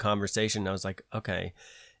genuine conversation. I was like, okay,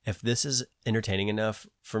 if this is entertaining enough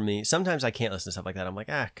for me, sometimes I can't listen to stuff like that. I'm like,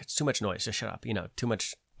 it's too much noise. Just shut up. Too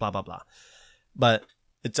much blah, blah, blah. But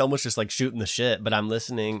it's almost just like shooting the shit, but I'm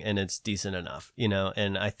listening and it's decent enough,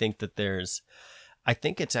 And I think that I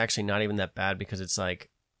think it's actually not even that bad, because it's like,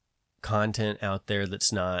 content out there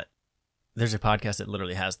that's not, there's a podcast that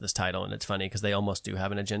literally has this title, and it's funny because they almost do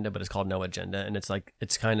have an agenda, but it's called No Agenda, and it's like,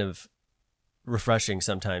 it's kind of refreshing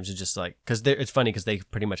sometimes to just like, because it's funny because they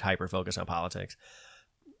pretty much hyper focus on politics.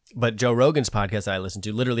 But Joe Rogan's podcast that I listened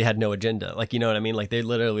to literally had no agenda, like, you know what I mean? Like they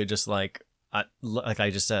literally just like I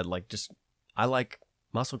just said, like, just, I like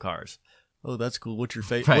muscle cars. Oh, that's cool. What's your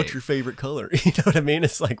What's your favorite color? You know what I mean?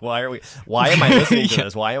 It's like, why am I listening to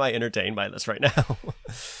this? Why am I entertained by this right now?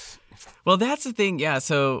 Well, that's the thing. Yeah.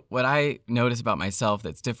 So what I notice about myself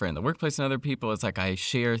that's different in the workplace and other people, it's like I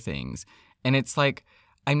share things, and it's like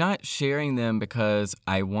I'm not sharing them because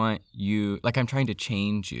I want you, like I'm trying to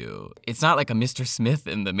change you. It's not like a Mr. Smith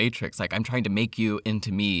in the Matrix. Like I'm trying to make you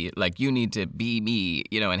into me. Like you need to be me,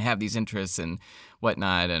 and have these interests and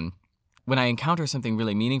whatnot. And when I encounter something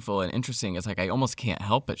really meaningful and interesting, it's like I almost can't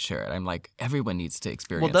help but share it. I'm like, everyone needs to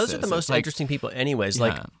experience Well, those this. are the most interesting people anyways. Yeah.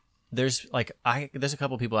 Like there's a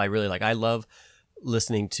couple people I really like. I love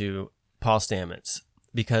listening to Paul Stamets,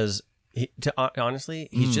 because honestly,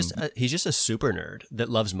 he's just a super nerd that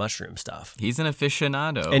loves mushroom stuff. He's an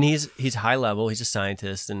aficionado. And he's high level. He's a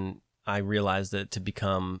scientist, and I realize that to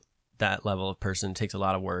become that level of person takes a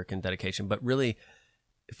lot of work and dedication. But really,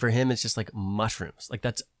 for him, it's just like mushrooms. Like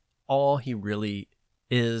that's all he really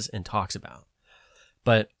is and talks about.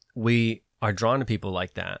 But we are drawn to people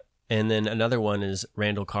like that. And then another one is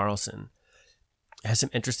Randall Carlson. Has some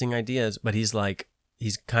interesting ideas, but he's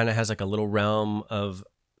kind of has like a little realm of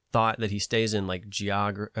thought that he stays in, like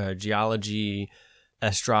geology,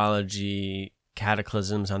 astrology,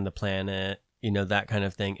 cataclysms on the planet, that kind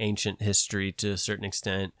of thing, ancient history to a certain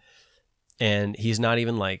extent. And he's not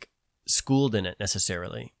even like schooled in it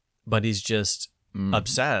necessarily, but he's just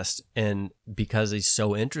obsessed. And because he's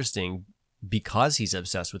so interesting, because he's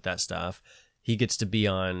obsessed with that stuff, he gets to be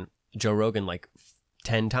on Joe Rogan like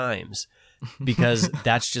 10 times, because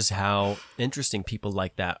that's just how interesting people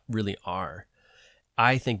like that really are.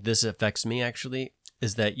 I think this affects me actually,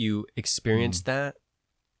 is that you experience that,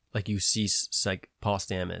 like you see like Paul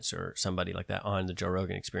Stamets or somebody like that on the Joe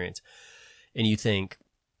Rogan Experience, and you think,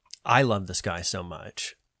 I love this guy so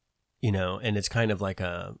much, and it's kind of like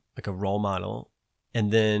a role model.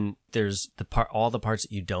 And then there's all the parts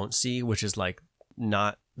that you don't see, which is like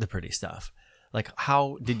not the pretty stuff. Like,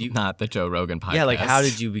 how did you... Not the Joe Rogan podcast. Yeah, like, how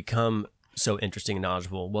did you become so interesting and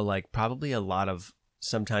knowledgeable? Well, like, probably a lot of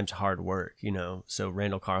sometimes hard work, So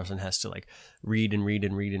Randall Carlson has to, like, read and read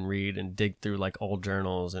and read and read and dig through, like, old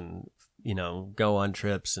journals and, go on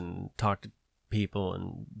trips and talk to people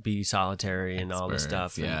and be solitary and all this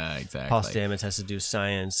stuff. Yeah, and exactly. Paul Stamets has to do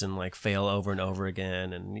science and, like, fail over and over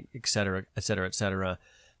again and et cetera, et cetera, et cetera.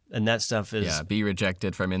 And that stuff is... Yeah, be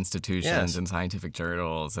rejected from institutions and scientific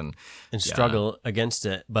journals and struggle against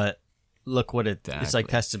it. But look what it's like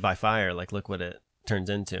tested by fire. Like, look what it turns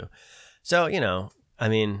into. So, I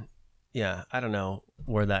mean, yeah, I don't know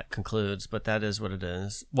where that concludes, but that is what it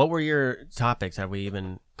is. What were your topics? Have we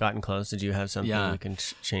even gotten close? Did you have something? Yeah. We can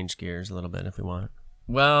change gears a little bit if we want.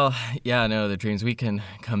 Well, yeah, no, the dreams. We can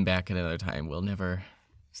come back another time. We'll never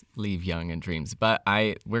leave young in dreams. But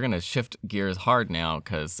we're going to shift gears hard now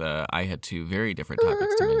because I had two very different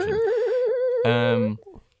topics to mention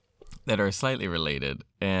that are slightly related.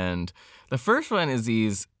 And the first one is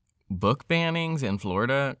these book bannings in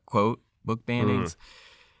Florida, quote, book bannings.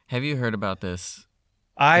 Have you heard about this?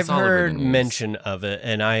 I've heard mention of it,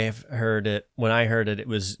 and I've heard it. When I heard it, it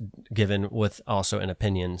was given with also an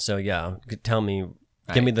opinion. So, yeah, tell me,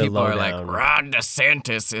 give me the lowdown. People are like, Ron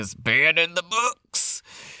DeSantis is banning the books.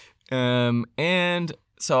 And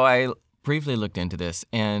so I briefly looked into this,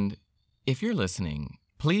 and if you're listening,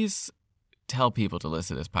 please tell people to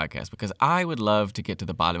listen to this podcast, because I would love to get to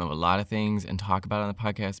the bottom of a lot of things and talk about it on the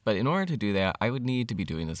podcast. But in order to do that, I would need to be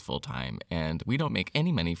doing this full time, and we don't make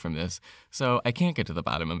any money from this, so I can't get to the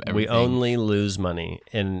bottom of everything. We only lose money,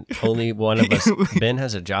 and only one of us, Ben,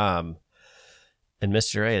 has a job, and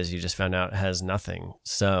Mr. A, as you just found out, has nothing.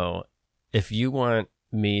 So if you want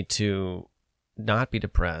me to not be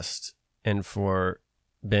depressed and for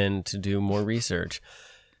Ben to do more research,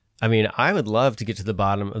 I mean, I would love to get to the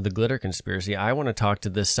bottom of the glitter conspiracy. I want to talk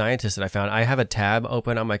to this scientist that I found. I have a tab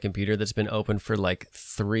open on my computer that's been open for like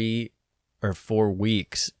 3 or 4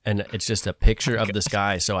 weeks, and it's just a picture of this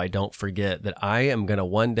guy, so I don't forget that I am going to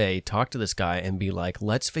one day talk to this guy and be like,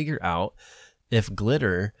 let's figure out if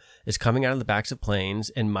glitter is coming out of the backs of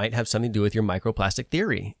planes and might have something to do with your microplastic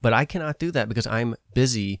theory. But I cannot do that because I'm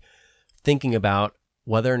busy thinking about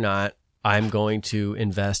whether or not I'm going to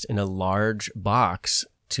invest in a large box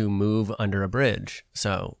to move under a bridge.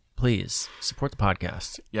 So please support the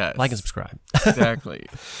podcast. Yes. Like and subscribe. Exactly.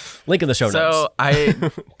 Link in the show notes. So I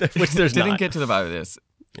which there's didn't not. get to the bottom of this.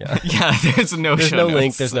 Yeah. Yeah, there's no There's show no notes,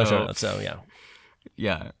 link, there's no so- show notes. So yeah.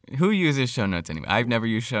 Yeah. Who uses show notes anyway? I've never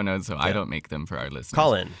used show notes, so I don't make them for our listeners.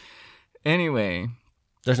 Call in. Anyway,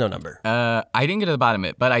 There's no number. I didn't get to the bottom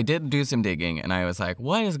of it, but I did do some digging, and I was like,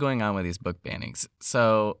 what is going on with these book bannings?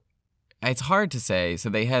 So it's hard to say. So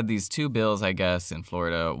they had these 2 bills, I guess, in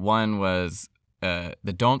Florida. One was the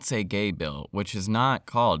Don't Say Gay bill, which is not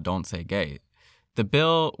called Don't Say Gay. The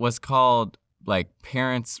bill was called, like,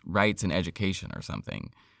 Parents' Rights in Education or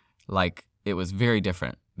something. Like, it was very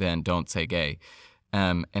different than Don't Say Gay,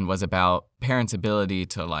 and was about parents' ability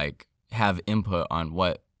to, like, have input on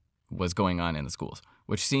what was going on in the schools,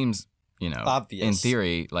 which seems, obvious. In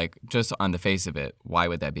theory, like, just on the face of it, why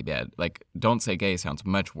would that be bad? Like, Don't Say Gay sounds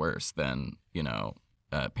much worse than,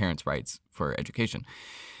 parents' rights for education.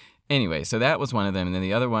 Anyway, so that was one of them. And then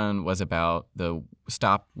the other one was about the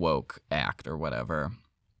Stop Woke Act or whatever.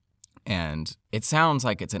 And it sounds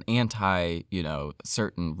like it's an anti,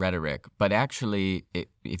 certain rhetoric. But actually,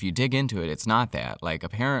 if you dig into it, it's not that. Like,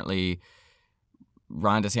 apparently,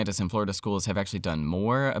 Ron DeSantis and Florida schools have actually done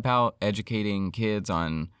more about educating kids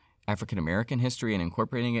on African-American history and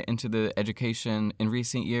incorporating it into the education in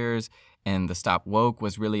recent years. And the Stop Woke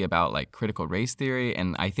was really about, like, critical race theory.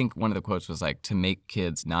 And I think one of the quotes was, like, to make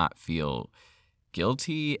kids not feel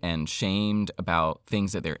guilty and shamed about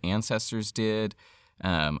things that their ancestors did,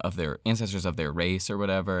 of their ancestors of their race or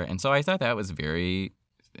whatever. And so I thought that was very,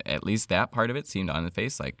 at least that part of it seemed on the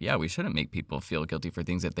face like, yeah, we shouldn't make people feel guilty for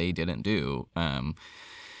things that they didn't do.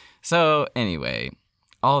 So anyway,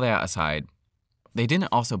 all that aside, they didn't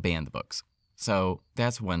also ban the books. So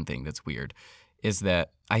that's one thing that's weird, is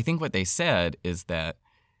that I think what they said is that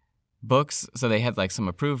books, so they had, like, some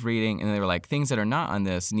approved reading, and they were like, things that are not on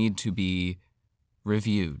this need to be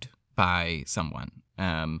reviewed by someone.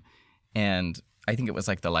 And I think it was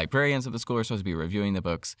like the librarians of the school are supposed to be reviewing the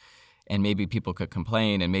books, and maybe people could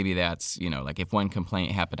complain, and maybe that's, like, if one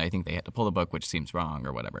complaint happened, I think they had to pull the book, which seems wrong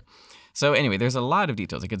or whatever. So anyway, there's a lot of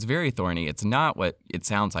details. Like, it's very thorny. It's not what it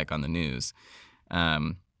sounds like on the news.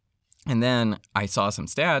 And then I saw some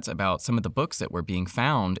stats about some of the books that were being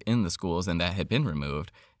found in the schools and that had been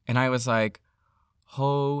removed. And I was like,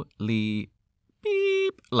 holy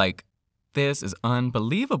beep. Like, this is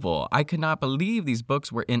unbelievable. I could not believe these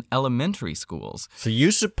books were in elementary schools. So you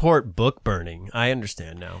support book burning. I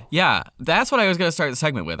understand now. Yeah, that's what I was going to start the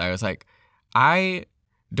segment with. I was like, I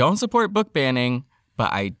don't support book banning,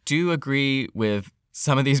 but I do agree with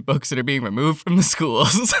some of these books that are being removed from the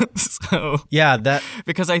schools. So Yeah, that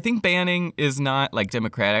because I think banning is not like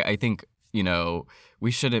democratic. I think,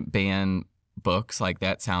 we shouldn't ban books. Like,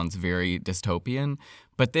 that sounds very dystopian.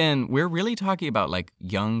 But then we're really talking about like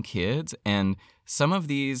young kids, and some of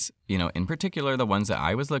these, in particular, the ones that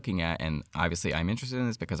I was looking at, and obviously I'm interested in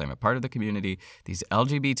this because I'm a part of the community, these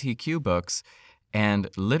LGBTQ books, and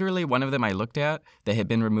literally one of them I looked at that had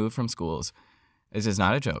been removed from schools. This is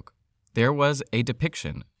not a joke. There was a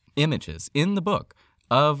depiction, images in the book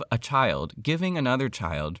of a child giving another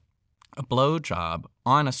child a blowjob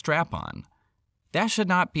on a strap-on. That should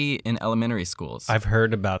not be in elementary schools. I've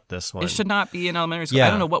heard about this one. It should not be in elementary school. Yeah. I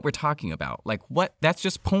don't know what we're talking about. Like, what? That's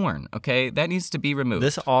just porn, okay? That needs to be removed.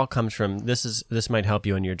 This all comes from this might help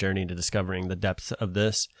you in your journey to discovering the depths of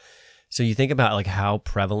this. So you think about like how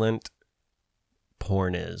prevalent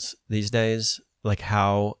porn is these days, like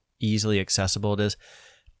how easily accessible it is.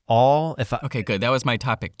 Okay, good. That was my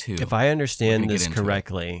topic too. If I understand We're gonna this get into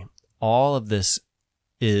correctly, all of this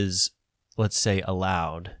is, let's say,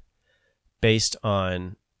 allowed based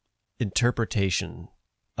on interpretation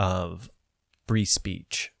of free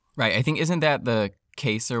speech. Right. I think, isn't that the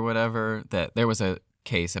case or whatever, that there was a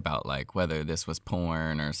case about like whether this was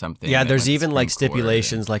porn or something? Yeah, that there's went to even Supreme like Court.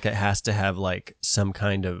 stipulations like it has to have like some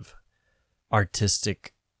kind of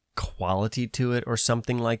artistic quality to it or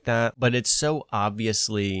something like that. But it's so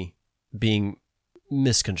obviously being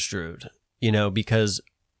misconstrued, because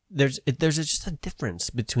there's just a difference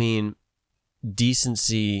between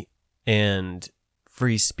decency and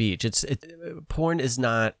free speech. Porn is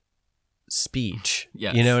not speech.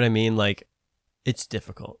 Yes. You know what I mean? Like, it's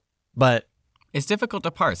difficult, but It's difficult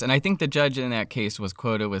to parse. And I think the judge in that case was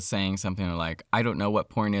quoted with saying something like, I don't know what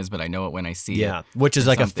porn is, but I know it when I see it. yeah, which is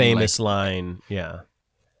Or like a something famous line. Yeah.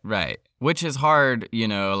 Right. Which is hard,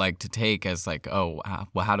 like to take as like, oh,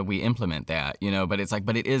 well, how do we implement that? But it's like,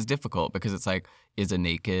 but it is difficult because it's like, is a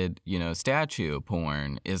naked, statue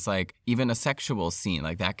porn? Is like even a sexual scene,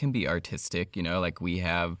 like that can be artistic, like we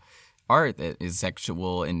have art that is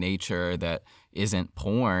sexual in nature that isn't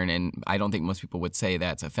porn. And I don't think most people would say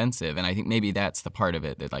that's offensive. And I think maybe that's the part of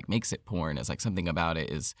it that like makes it porn, is like something about it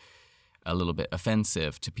is a little bit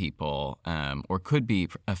offensive to people, or could be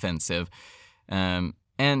offensive. And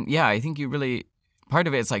yeah, I think part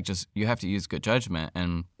of it is like just you have to use good judgment.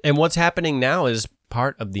 And what's happening now is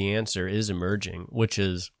part of the answer is emerging, which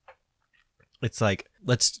is, it's like,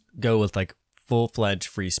 let's go with like full-fledged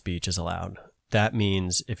free speech is allowed. That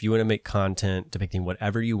means if you want to make content depicting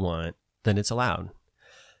whatever you want, then it's allowed.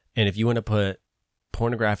 And if you want to put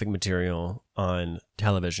pornographic material on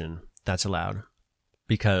television, that's allowed,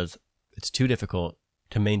 because it's too difficult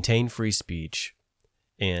to maintain free speech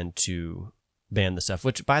and to ban the stuff,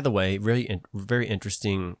 which, by the way, really very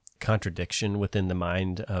interesting contradiction within the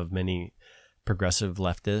mind of many progressive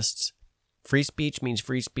leftists. Free speech means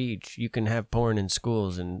free speech. You can have porn in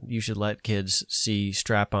schools, and you should let kids see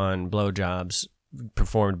strap-on blowjobs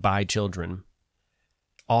performed by children.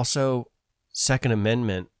 Also, Second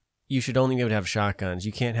Amendment, you should only be able to have shotguns.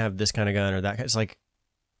 You can't have this kind of gun or that. It's like,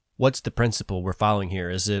 what's the principle we're following here?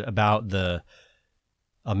 Is it about the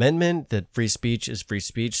amendment that free speech is free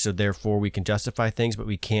speech, so therefore we can justify things, but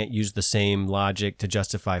we can't use the same logic to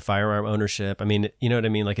justify firearm ownership? I mean, you know what I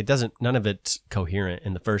mean? Like, none of it's coherent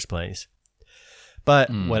in the first place.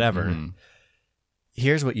 But whatever. Mm-hmm.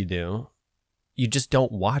 Here's what you do. You just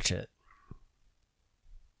don't watch it.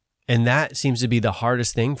 And that seems to be the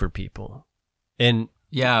hardest thing for people. And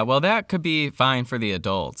yeah, well, that could be fine for the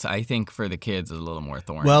adults. I think for the kids, it's a little more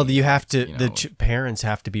thorny. well, you have to. Parents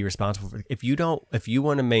have to be responsible for. If you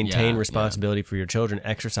want to maintain responsibility for your children,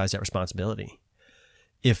 exercise that responsibility.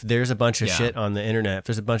 If there's a bunch of shit on the internet, if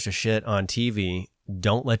there's a bunch of shit on TV,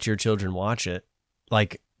 don't let your children watch it.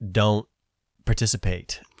 Like, don't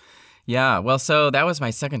participate. Yeah, well, so that was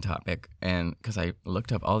my second topic, and because I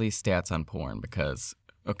looked up all these stats on porn, because,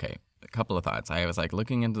 okay, a couple of thoughts. I was like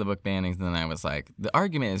looking into the book Bannings, and then I was like, the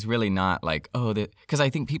argument is really not like, because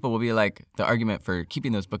I think people will be like, the argument for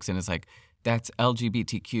keeping those books in is like, that's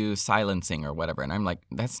LGBTQ silencing or whatever. And I'm like,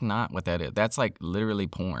 that's not what that is. That's like literally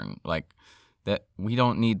porn. Like, that we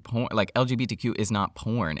don't need porn. Like, LGBTQ is not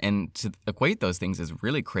porn. And to equate those things is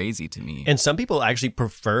really crazy to me. And some people actually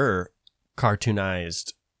prefer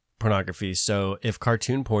cartoonized pornography. So if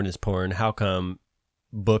cartoon porn is porn, how come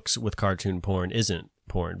books with cartoon porn isn't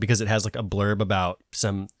porn? Because it has like a blurb about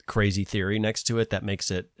some crazy theory next to it that makes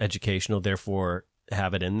it educational, therefore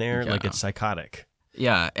have it in there. Yeah. Like it's psychotic.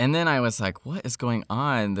 Yeah, and then I was like, what is going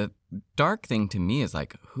on? The dark thing to me is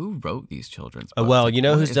like, who wrote these children's books? Well, Like, you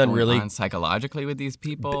know what who's is done going really on psychologically with these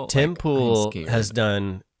people? Tim Like, I'm Pool scared. has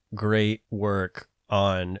done great work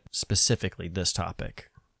on specifically this topic.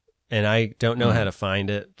 And I don't know how to find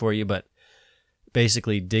it for you, but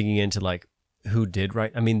basically digging into like who did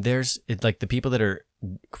write. I mean, there's like the people that are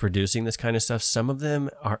producing this kind of stuff. Some of them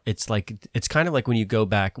are, it's kind of like when you go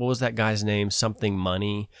back, what was that guy's name? Something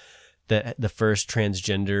Money. The first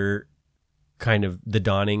transgender kind of the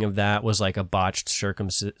dawning of that was like a botched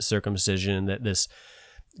circumcision that this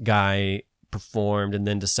guy performed and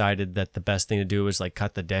then decided that the best thing to do was like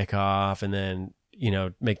cut the dick off and then, you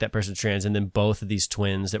know, make that person trans. And then both of these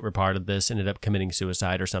twins that were part of this ended up committing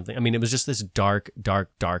suicide or something. I mean, it was just this dark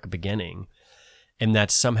beginning. And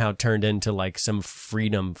that's somehow turned into like some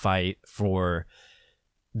freedom fight for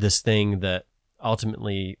this thing that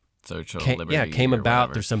ultimately came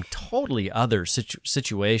about through some totally other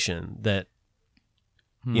situation that,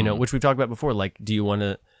 you know, which we've talked about before. Like, do you want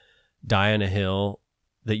to die on a hill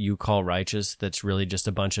that you call righteous that's really just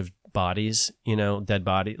a bunch of bodies, you know, dead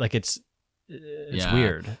body? Like it's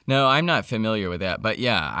weird. No, I'm not familiar with that, but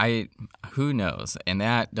yeah, who knows? And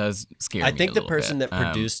that does scare me. I think a the little person bit. that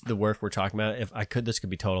produced the work we're talking about, this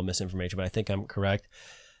could be total misinformation, but I think I'm correct,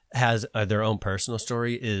 has their own personal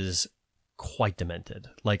story, is quite demented,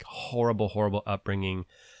 like horrible upbringing,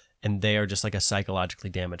 and they are just like a psychologically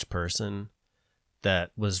damaged person that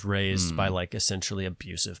was raised by like essentially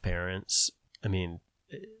abusive parents. I mean,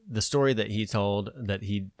 the story that he told that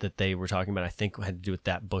they were talking about, I think had to do with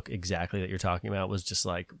that book exactly that you're talking about, was just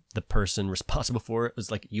like the person responsible for it was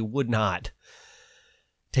like, you would not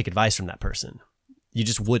take advice from that person. You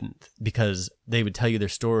just wouldn't, because they would tell you their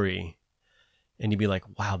story and you'd be like,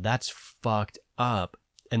 wow, that's fucked up.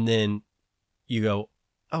 And then you go,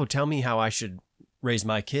 oh, tell me how I should raise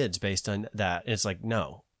my kids based on that. And it's like,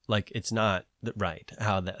 no, like it's not right.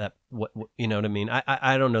 How that what you know what I mean?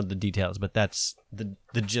 I don't know the details, but that's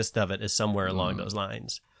the gist of it is somewhere along those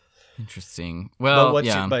lines. Interesting. Well, what's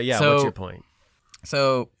your point?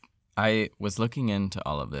 So I was looking into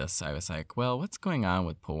all of this. I was like, well, what's going on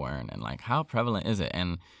with porn and like how prevalent is it?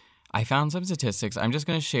 And I found some statistics. I'm just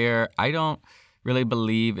going to share. I don't really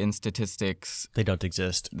believe in statistics. They don't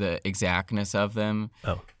exist. The exactness of them.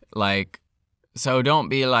 Oh. Like, so don't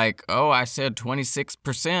be like, oh, I said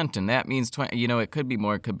 26% and that means 20. You know, it could be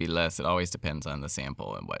more, it could be less. It always depends on the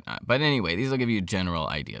sample and whatnot. But anyway, these will give you general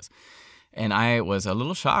ideas. And I was a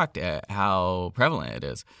little shocked at how prevalent it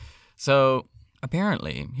is. So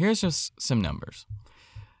apparently, here's just some numbers.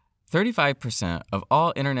 35% of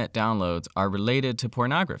all internet downloads are related to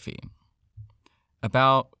pornography.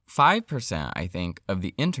 About 5%, I think, of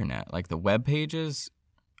the internet, like the web pages,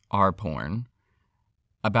 are porn.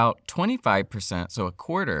 About 25%, so a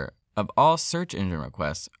quarter of all search engine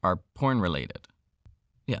requests are porn related.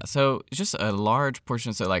 Yeah, so just a large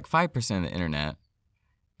portion, so like 5% of the internet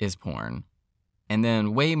is porn. And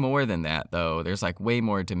then way more than that, though, there's like way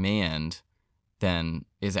more demand than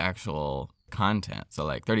is actual content. So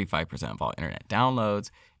like 35% of all internet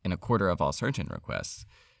downloads and a quarter of all search engine requests.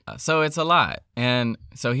 So it's a lot. And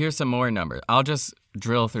so here's some more numbers. I'll just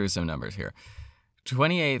drill through some numbers here.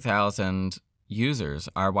 28,000 users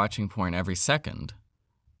are watching porn every second.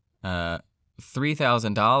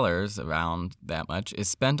 $3,000, around that much, is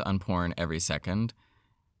spent on porn every second.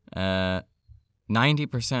 90%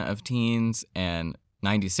 of teens and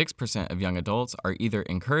 96% of young adults are either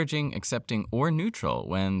encouraging, accepting, or neutral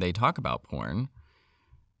when they talk about porn.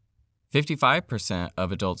 55%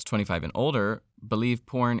 of adults 25 and older believe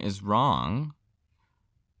porn is wrong.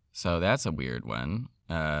 So that's a weird one.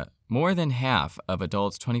 More than half of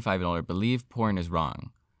adults 25 and older believe porn is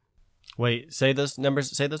wrong. Wait, say those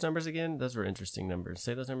numbers again? Those were interesting numbers.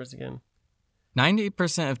 Say those numbers again.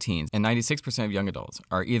 90% of teens and 96% of young adults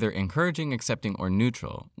are either encouraging, accepting, or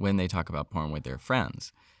neutral when they talk about porn with their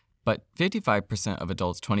friends. But 55% of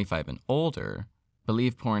adults 25 and older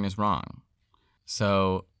believe porn is wrong.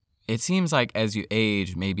 So it seems like as you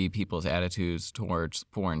age, maybe people's attitudes towards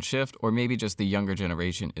porn shift, or maybe just the younger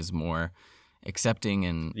generation is more accepting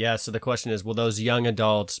and... Yeah, so the question is, will those young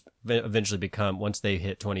adults eventually become, once they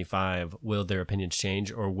hit 25, will their opinions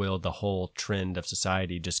change, or will the whole trend of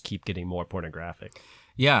society just keep getting more pornographic?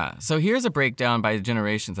 Yeah, so here's a breakdown by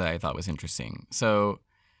generations that I thought was interesting. So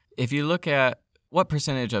if you look at what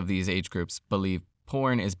percentage of these age groups believe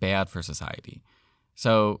porn is bad for society.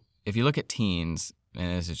 So if you look at teens,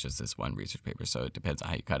 and this is just this one research paper, so it depends on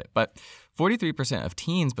how you cut it. But 43% of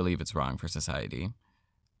teens believe it's wrong for society.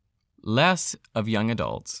 Less of young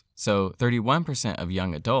adults, so 31% of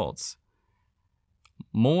young adults.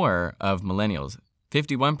 More of millennials.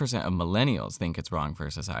 51% of millennials think it's wrong for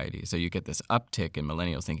society. So you get this uptick in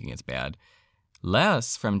millennials thinking it's bad.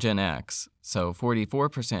 Less from Gen X. So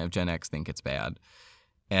 44% of Gen X think it's bad.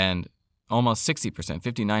 And almost 60%,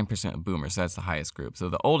 59% of boomers. So that's the highest group. So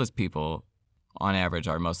the oldest people, on average,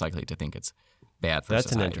 are most likely to think it's bad for That's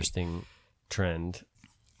society. an interesting trend.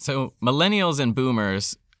 So millennials and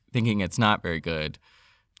boomers thinking it's not very good.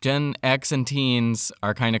 Gen X and teens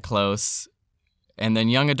are kind of close. And then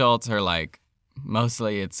young adults are like,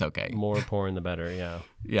 mostly it's okay. More porn, the better, yeah.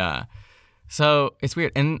 Yeah. So it's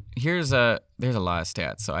weird. And there's a lot of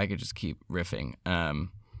stats, so I could just keep riffing.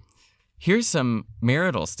 Here's some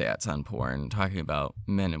marital stats on porn, talking about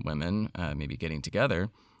men and women maybe getting together.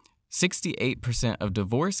 68% of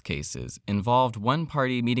divorce cases involved one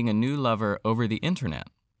party meeting a new lover over the internet.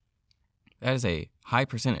 That is a high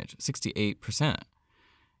percentage, 68%.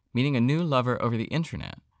 Meeting a new lover over the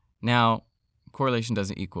internet. Now, correlation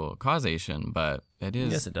doesn't equal causation, but that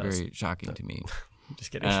is Yes, it does. very shocking to me.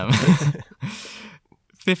 Just kidding.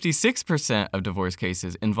 56% of divorce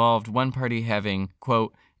cases involved one party having,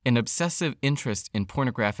 quote, an obsessive interest in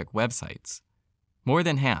pornographic websites. More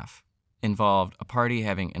than half involved a party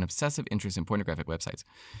having an obsessive interest in pornographic websites.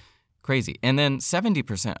 Crazy. And then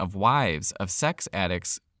 70% of wives of sex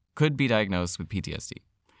addicts could be diagnosed with PTSD.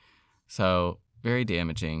 So very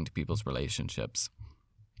damaging to people's relationships.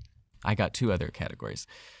 I got two other categories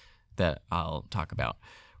that I'll talk about.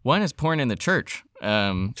 One is porn in the church.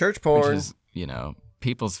 Church porn. Which is,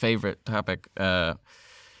 people's favorite topic.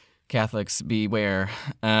 Catholics, beware.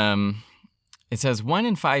 It says 1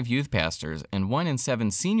 in 5 youth pastors and 1 in 7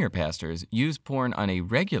 senior pastors use porn on a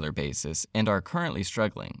regular basis and are currently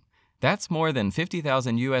struggling. That's more than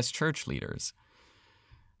 50,000 U.S. church leaders.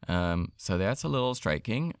 So that's a little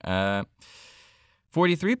striking.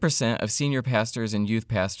 43% of senior pastors and youth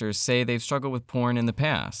pastors say they've struggled with porn in the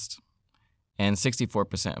past. And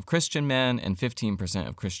 64% of Christian men and 15%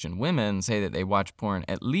 of Christian women say that they watch porn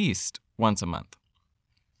at least once a month.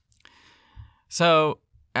 So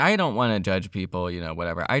I don't want to judge people,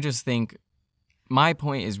 whatever. I just think my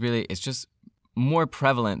point is really it's just more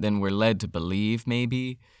prevalent than we're led to believe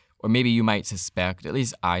maybe, or maybe you might suspect, at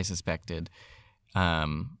least I suspected.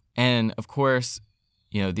 And of course,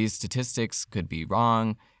 these statistics could be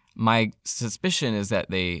wrong. My suspicion is that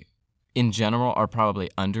they, in general, are probably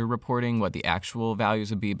underreporting what the actual values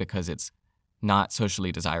would be because it's not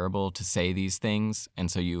socially desirable to say these things.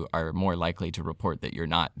 And so you are more likely to report that you're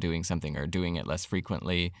not doing something or doing it less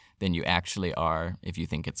frequently than you actually are if you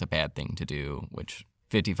think it's a bad thing to do, which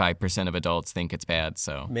 55% of adults think it's bad.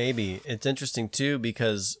 So maybe. It's interesting, too,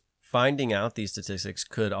 because finding out these statistics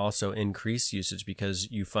could also increase usage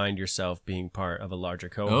because you find yourself being part of a larger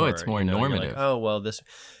cohort. Oh, it's more normative. You're like, this,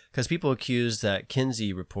 because people accuse that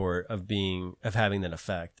Kinsey report of having that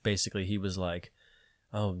effect. Basically, he was like,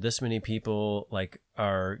 oh, this many people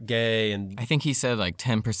are gay, and I think he said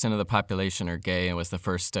 10% of the population are gay, and was the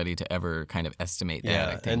first study to ever kind of estimate that.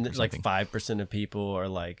 I think, and 5% of people are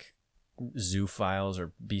zoophiles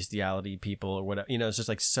or bestiality people or whatever. It's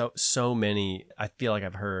just so many. I feel like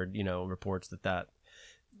I've heard reports that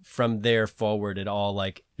from there forward it all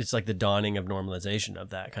it's like the dawning of normalization of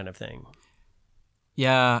that kind of thing.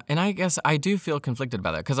 Yeah, and I guess I do feel conflicted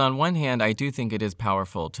about that because on one hand I do think it is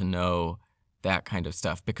powerful to know that kind of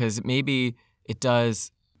stuff because maybe it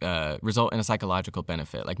does result in a psychological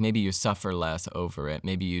benefit. Like maybe you suffer less over it.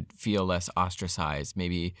 Maybe you feel less ostracized.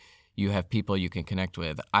 Maybe you have people you can connect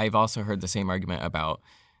with. I've also heard the same argument about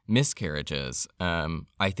miscarriages.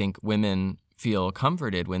 I think women feel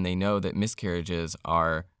comforted when they know that miscarriages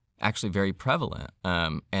are actually very prevalent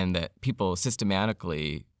and that people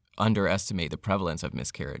systematically underestimate the prevalence of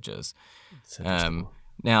miscarriages.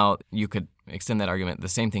 Now, you could extend that argument. The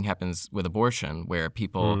same thing happens with abortion, where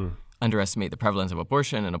people underestimate the prevalence of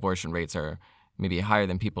abortion, and abortion rates are maybe higher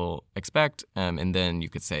than people expect. And then you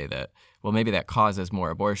could say that, well, maybe that causes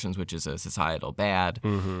more abortions, which is a societal bad.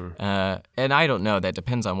 And I don't know. That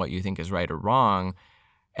depends on what you think is right or wrong.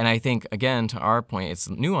 And I think, again, to our point, it's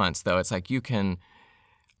nuanced, though. It's like you can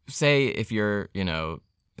say if you're,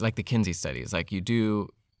 like the Kinsey studies, like you do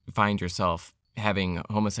find yourself having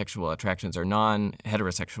homosexual attractions or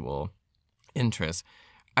non-heterosexual interests,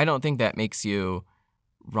 I don't think that makes you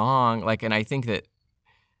wrong. And I think that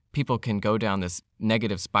people can go down this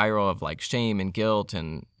negative spiral of shame and guilt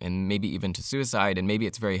and maybe even to suicide. And maybe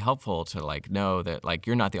it's very helpful to know that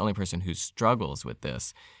you're not the only person who struggles with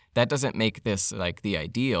this. That doesn't make this the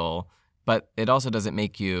ideal, but it also doesn't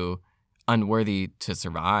make you unworthy to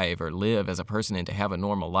survive or live as a person and to have a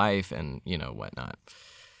normal life and, whatnot.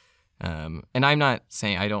 And I'm not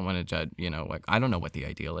saying I don't want to judge, like I don't know what the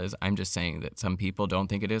ideal is. I'm just saying that some people don't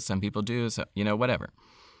think it is, some people do, so, whatever.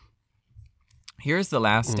 Here's the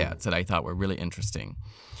last stats that I thought were really interesting.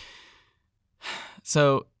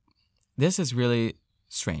 So this is really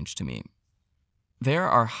strange to me. There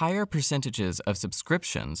are higher percentages of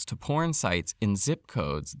subscriptions to porn sites in zip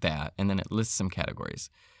codes that, and then it lists some categories.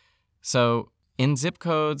 So in zip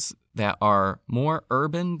codes that are more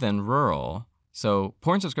urban than rural, so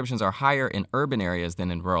porn subscriptions are higher in urban areas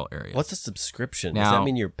than in rural areas. What's a subscription? Now, does that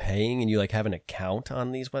mean you're paying and you like have an account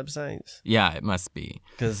on these websites? Yeah, it must be.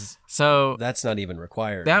 Because so that's not even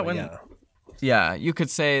required. That one, yeah, you could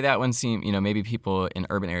say that one seems, maybe people in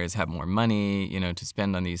urban areas have more money, to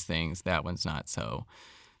spend on these things. That one's not so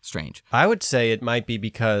strange. I would say it might be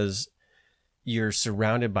because you're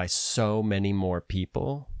surrounded by so many more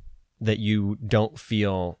people that you don't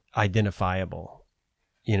feel identifiable.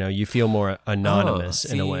 You feel more anonymous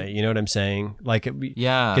in a way. You know what I'm saying? Like,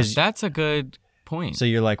 yeah, that's a good point. So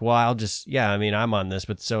you're like, well, I'm on this,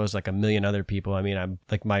 but so is like a million other people. I'm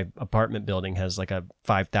like, my apartment building has like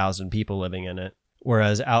 5,000 people living in it.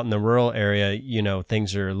 Whereas out in the rural area,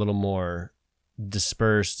 things are a little more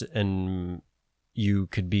dispersed and you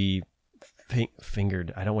could be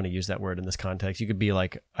fingered. I don't want to use that word in this context. You could be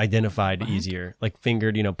like identified easier, like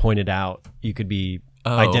fingered, pointed out. You could be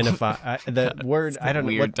identify the word. I don't know.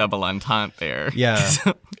 Weird double entente there. Yeah.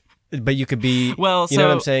 But you could be, well, you know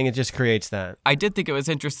what I'm saying? It just creates that. I did think it was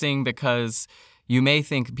interesting because you may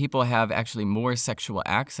think people have actually more sexual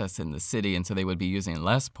access in the city, and so they would be using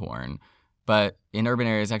less porn. But in urban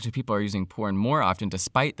areas, actually, people are using porn more often,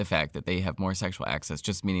 despite the fact that they have more sexual access,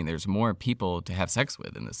 just meaning there's more people to have sex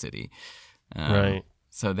with in the city. Right.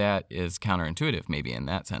 So that is counterintuitive, maybe, in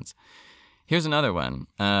that sense. Here's another one.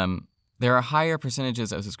 There are higher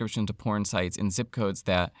percentages of subscription to porn sites in zip codes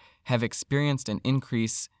that have experienced an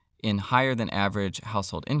increase in higher than average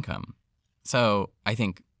household income. So I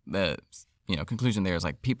think the conclusion there is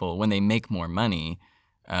like people, when they make more money,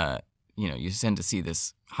 you tend to see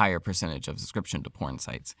this higher percentage of subscription to porn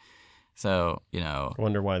sites. So, I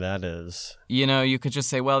wonder why that is. You could just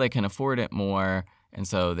say, well, they can afford it more, and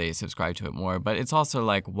so they subscribe to it more. But it's also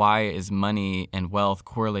like, why is money and wealth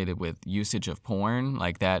correlated with usage of porn?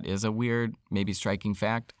 Like, that is a weird, maybe striking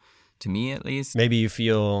fact, to me at least. Maybe you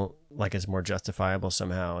feel like it's more justifiable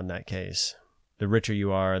somehow in that case. The richer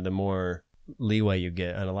you are, the more leeway you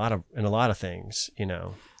get in a lot of things,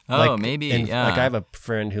 Oh, like, maybe, yeah. Like I have a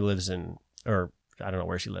friend who lives or I don't know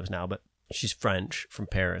where she lives now, but she's French from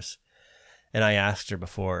Paris. And I asked her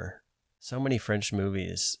before, so many French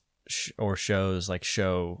movies or shows like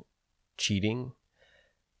show cheating,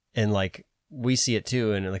 and like we see it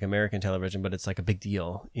too in like American television, but it's like a big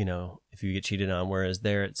deal, if you get cheated on. Whereas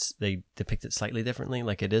there, they depict it slightly differently.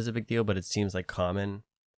 Like it is a big deal, but it seems like common.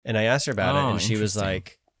 And I asked her about it, and she was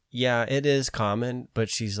like, "Yeah, it is common," but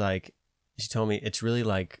she told me it's really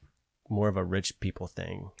like more of a rich people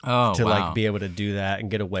thing to like be able to do that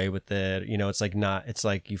and get away with it. It's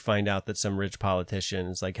like you find out that some rich politician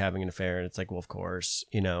is like having an affair, and it's like, well, of course,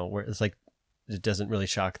 where it's like it doesn't really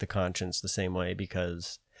shock the conscience the same way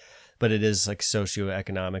but it is like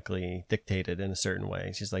socioeconomically dictated in a certain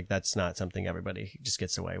way. She's like, that's not something everybody just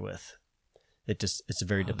gets away with. It's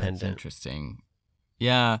very dependent. That's interesting.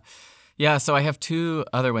 Yeah. So I have two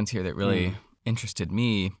other ones here that really interested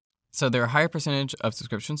me. So there are a higher percentage of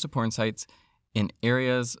subscriptions to porn sites in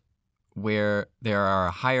areas where there are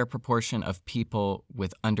a higher proportion of people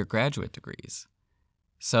with undergraduate degrees.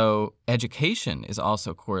 So education is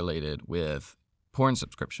also correlated with porn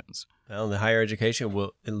subscriptions. Well, the higher education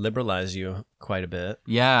will liberalize you quite a bit.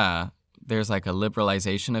 Yeah. There's like a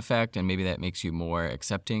liberalization effect, and maybe that makes you more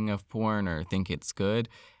accepting of porn or think it's good.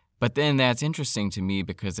 But then that's interesting to me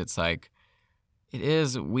because it's like, it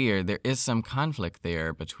is weird. There is some conflict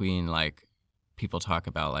there between like people talk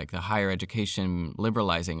about like the higher education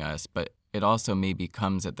liberalizing us, but it also maybe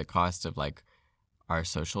comes at the cost of like our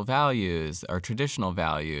social values, our traditional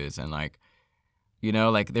values, and like,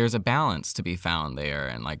 like there's a balance to be found there.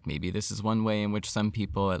 And like maybe this is one way in which some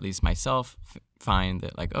people, at least myself, find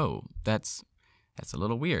that like, oh, that's a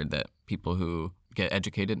little weird that people who get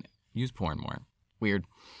educated use porn more. Weird.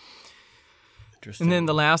 And then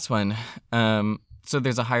the last one, so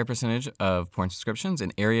there's a higher percentage of porn subscriptions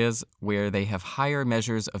in areas where they have higher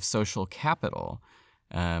measures of social capital,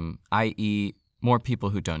 i.e. more people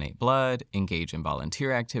who donate blood, engage in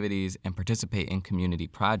volunteer activities, and participate in community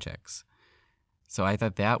projects. So I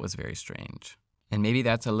thought that was very strange. And maybe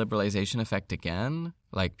that's a liberalization effect again,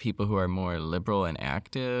 like people who are more liberal and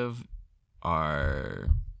active are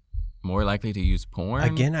more likely to use porn.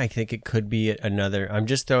 Again, I think it could be another. I'm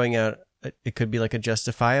just throwing out. It could be like a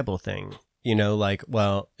justifiable thing. Like,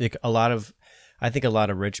 well, I think a lot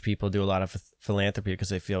of rich people do a lot of philanthropy because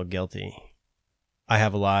they feel guilty. I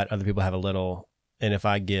have a lot. Other people have a little, and if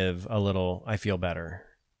I give a little, I feel better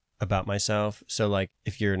about myself. So, like,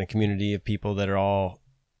 if you're in a community of people that are all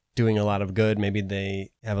doing a lot of good, maybe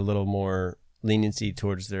they have a little more leniency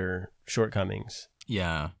towards their shortcomings.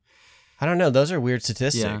 Yeah. I don't know. Those are weird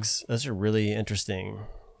statistics. Those are really interesting.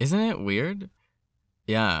 Isn't it weird?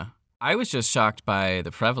 Yeah. I was just shocked by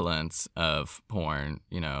the prevalence of porn,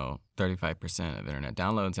 35% of internet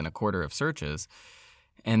downloads and a quarter of searches.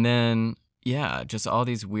 And then, yeah, just all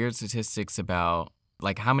these weird statistics about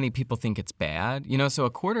like how many people think it's bad. So a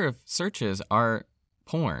quarter of searches are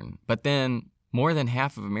porn, but then more than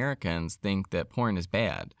half of Americans think that porn is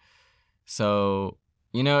bad. So,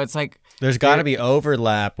 it's like there's got to be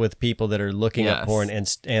overlap with people that are looking Yes. at porn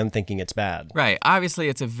and thinking it's bad. Right. Obviously,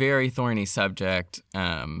 it's a very thorny subject.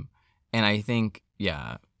 And I think,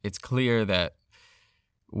 it's clear that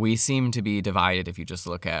we seem to be divided if you just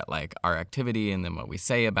look at like our activity and then what we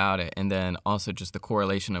say about it. And then also just the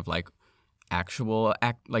correlation of like actual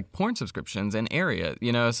like porn subscriptions and area,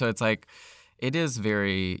 so it's like it is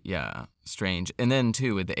very strange. And then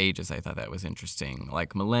too with the ages, I thought that was interesting.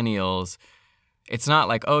 Like millennials, it's not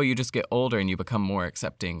like, oh, you just get older and you become more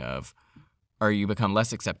accepting of, or you become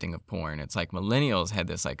less accepting of porn. It's like millennials had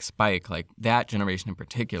this like spike, like that generation in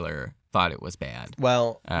particular thought it was bad.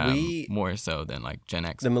 Well, more so than like Gen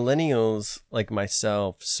X. the millennials, like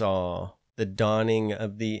myself, saw the dawning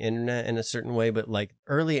of the internet in a certain way, but like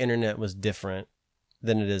early internet was different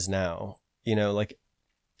than it is now. Like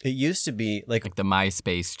it used to be like the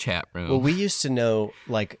MySpace chat room. Well, we used to know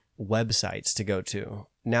like websites to go to.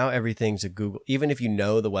 Now everything's a Google. Even if you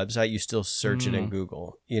know the website, you still search it in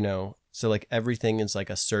Google, So like everything is like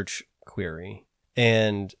a search query.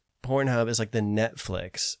 And Pornhub is like the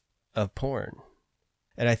Netflix of porn.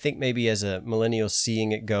 And I think maybe as a millennial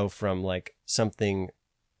seeing it go from like something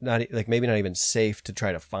not like maybe not even safe to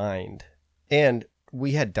try to find. And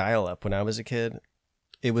we had dial up when I was a kid.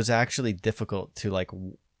 It was actually difficult to like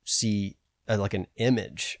see like an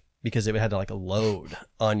image because it had to like load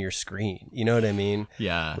on your screen. You know what I mean?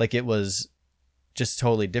 Yeah. Like it was just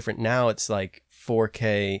totally different. Now it's like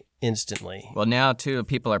 4K instantly. Well, now too,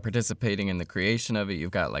 people are participating in the creation of it.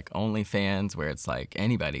 You've got like OnlyFans where it's like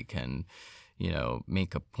anybody can,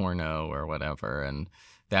 make a porno or whatever. And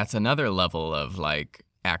that's another level of like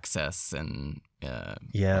access and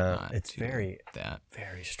it's very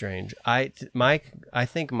strange. I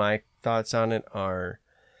think my thoughts on it are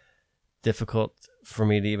difficult for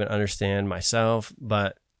me to even understand myself,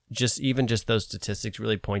 but just those statistics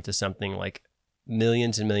really point to something like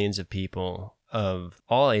millions and millions of people of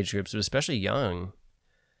all age groups, but especially young.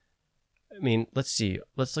 I mean, let's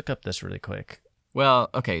look up this really quick.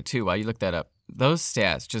 Well, okay, too, while you look that up, those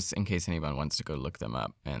stats, just in case anyone wants to go look them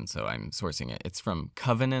up, and so I'm sourcing it. It's from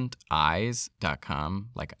covenanteyes.com,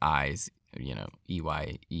 like eyes,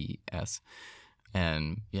 EYES.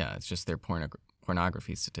 And yeah, it's just their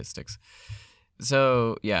pornography statistics.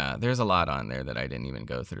 So yeah, there's a lot on there that I didn't even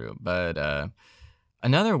go through. But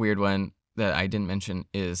another weird one that I didn't mention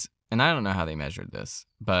is, and I don't know how they measured this,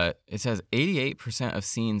 but it says 88% of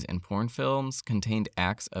scenes in porn films contained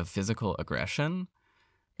acts of physical aggression.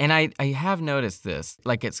 And I have noticed this,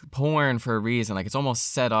 like it's porn for a reason, like it's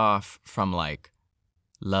almost set off from like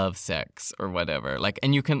love sex or whatever. Like,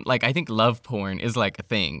 and you can like, I think love porn is like a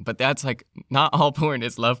thing, but that's like, not all porn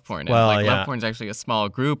is love porn. And love porn is actually a small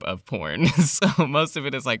group of porn. So most of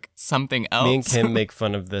it is like something else. Me and Kim make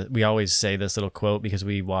fun of we always say this little quote because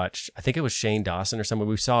we watched, I think it was Shane Dawson or somewhere.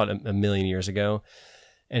 We saw it a million years ago.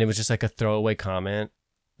 And it was just like a throwaway comment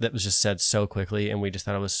that was just said so quickly, and we just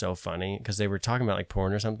thought it was so funny because they were talking about like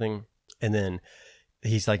porn or something, and then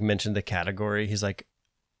he's like mentioned the category. He's like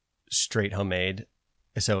straight homemade.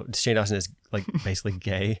 So Shane Dawson is like basically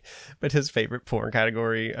gay, but his favorite porn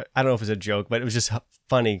category, I don't know if it's a joke, but it was just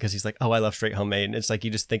funny because he's like, oh, I love straight homemade, and it's like you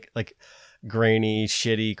just think like grainy,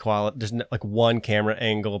 shitty quality. There's like one camera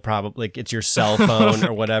angle, probably like it's your cell phone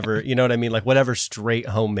or whatever. You know what I mean? Like whatever straight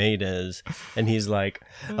homemade is. And he's like,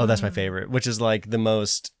 oh, that's my favorite, which is like the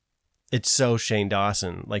most, it's so Shane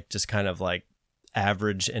Dawson, like just kind of like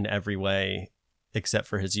average in every way, except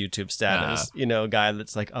for his YouTube status, guy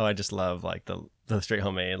that's like, oh, I just love like the straight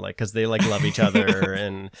homemade, like, cause they like love each other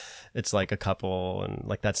and it's like a couple and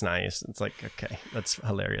like, that's nice. It's like, okay, that's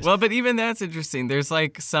hilarious. Well, but even that's interesting. There's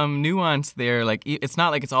like some nuance there. Like it's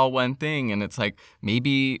not like it's all one thing. And it's like,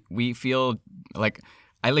 maybe we feel like,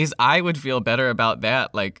 at least I would feel better about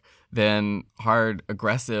that, like than hard,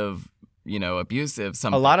 aggressive, abusive. A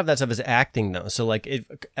Something. lot of that stuff is acting though. So like it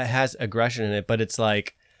has aggression in it, but it's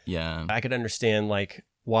like, Yeah. I could understand like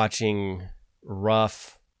watching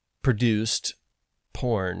rough produced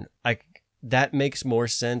porn. That makes more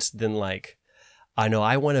sense than like, I know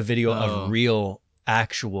I want a video of real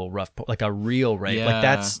actual rough, like a real rape. Yeah. Like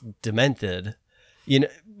that's demented,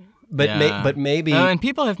 but Yeah. but maybe. Oh, and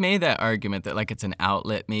people have made that argument that like it's an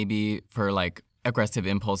outlet maybe for like aggressive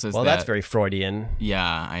impulses. Well, that's very Freudian.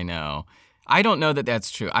 Yeah, I know. I don't know that that's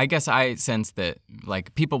true. I guess I sense that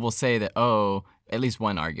like people will say that, at least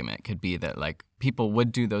one argument could be that like people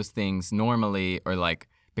would do those things normally, or like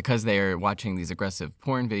because they're watching these aggressive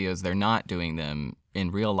porn videos, they're not doing them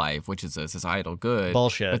in real life, which is a societal good.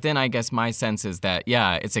 Bullshit. But then I guess my sense is that,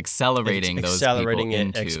 it's accelerating those people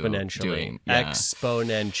into exponentially. doing,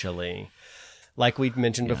 Exponentially. Like we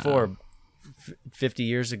mentioned before, 50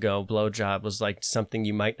 years ago, blowjob was like something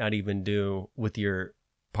you might not even do with your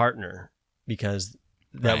partner because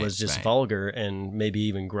that was just vulgar and maybe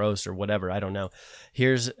even gross or whatever. I don't know.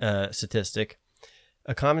 Here's a statistic.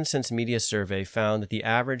 A Common Sense Media survey found that the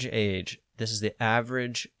average age, this is the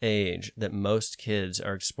average age that most kids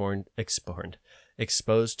are exposed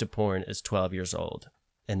to porn is 12 years old.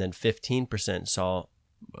 And then 15%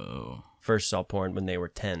 first saw porn when they were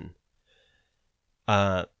 10.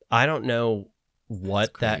 I don't know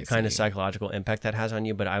what that kind of psychological impact that has on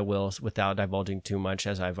you, but I will, without divulging too much,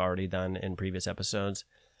 as I've already done in previous episodes,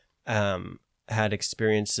 had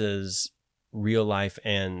experiences, real life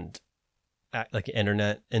and like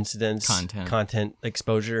internet incidents, content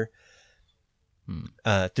exposure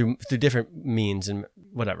through different means and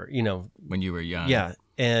whatever, when you were young. Yeah.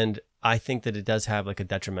 And I think that it does have like a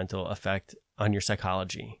detrimental effect on your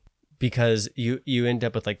psychology because you end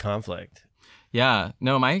up with like conflict. Yeah.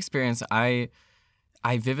 No, my experience, I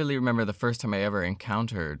vividly remember the first time I ever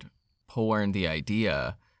encountered porn, the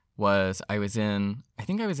idea was I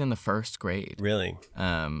think I was in the first grade. Really?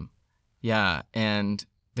 Yeah. And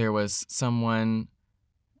there was someone,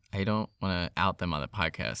 I don't want to out them on the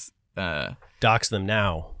podcast. Dox them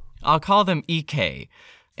now. I'll call them EK.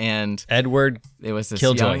 And Edward it was this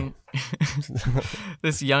Killjoy.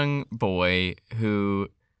 this young boy who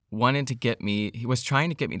wanted to get me, he was trying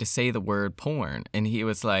to get me to say the word porn. And he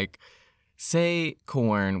was like, say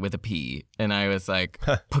corn with a P. And I was like,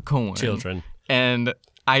 pecorn. Children. And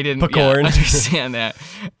I didn't understand that.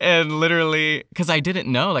 And literally, because I didn't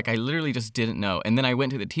know, like I literally just didn't know. And then I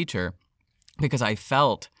went to the teacher because I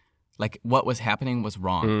felt like what was happening was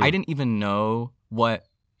wrong. I didn't even know what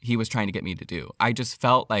he was trying to get me to do. I just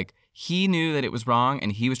felt like he knew that it was wrong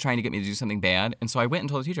and he was trying to get me to do something bad. And so I went and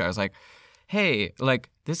told the teacher, I was like, hey, like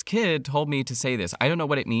this kid told me to say this. I don't know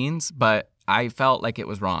what it means, but I felt like it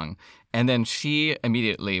was wrong. And then she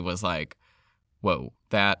immediately was like, whoa,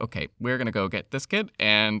 okay, we're going to go get this kid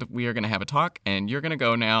and we are going to have a talk and you're going to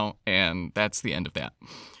go now. And that's the end of that.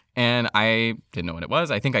 And I didn't know what it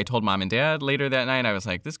was. I think I told mom and dad later that night. I was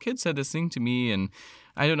like, this kid said this thing to me and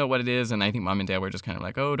I don't know what it is. And I think mom and dad were just kind of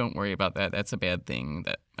like, oh, don't worry about that. That's a bad thing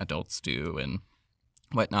that adults do and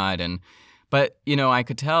whatnot. But, I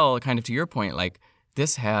could tell kind of to your point, like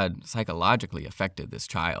this had psychologically affected this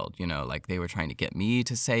child, like they were trying to get me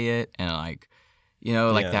to say it. And like,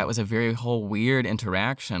 that was a very whole weird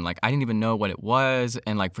interaction. Like I didn't even know what it was.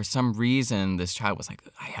 And like for some reason, this child was like,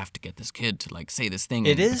 I have to get this kid to like say this thing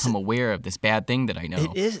and become aware of this bad thing that I know.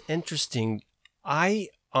 It is interesting.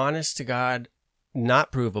 Honest to God,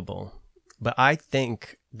 not provable, but I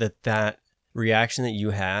think that reaction that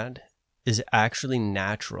you had is actually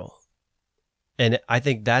natural. And I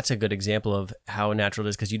think that's a good example of how natural it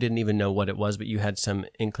is because you didn't even know what it was, but you had some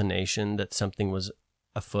inclination that something was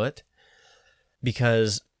afoot.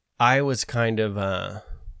 Because I was kind of a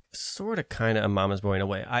mama's boy in a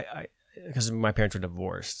way. Because my parents were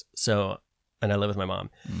divorced, and I live with my mom,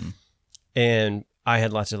 and I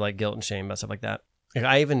had lots of like guilt and shame about stuff like that. Like,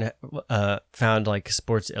 I even found like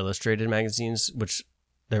Sports Illustrated magazines, which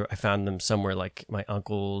I found them somewhere like my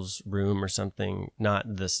uncle's room or something. Not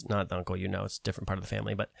the uncle, it's a different part of the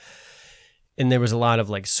family, and there was a lot of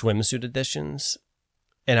like swimsuit editions,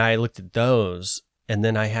 and I looked at those. And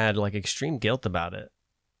then I had like extreme guilt about it.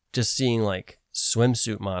 Just seeing like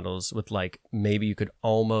swimsuit models with like maybe you could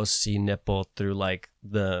almost see nipple through like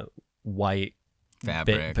the white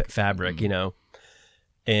fabric,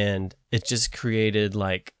 And it just created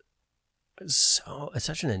like it's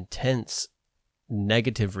such an intense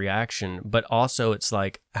negative reaction. But also it's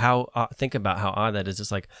like think about how odd that is.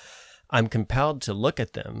 It's like I'm compelled to look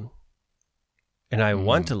at them and I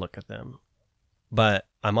want to look at them, but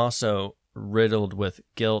I'm also riddled with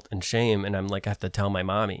guilt and shame, and I'm like, I have to tell my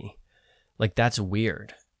mommy. Like, that's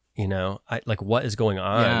weird, You know, like what is going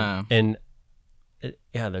on? Yeah. And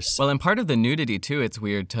there's Well, and part of the nudity too, it's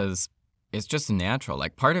weird because it's just natural.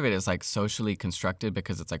 Like part of it is like socially constructed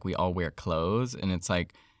because it's like we all wear clothes, and it's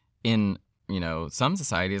like in some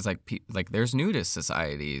societies like there's nudist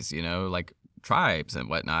societies, like tribes and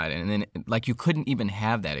whatnot, and then like you couldn't even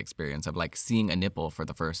have that experience of like seeing a nipple for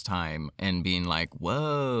the first time and being like,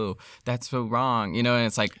 whoa, that's so wrong, and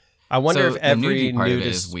it's like. I wonder So if the nudity part of it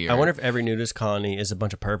is weird. I wonder if every nudist colony is a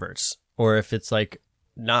bunch of perverts, or if it's like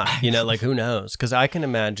not, like who knows? Because I can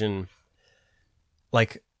imagine,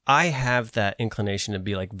 like I have that inclination to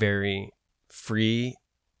be like very free,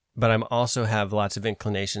 but I'm also have lots of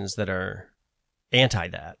inclinations that are anti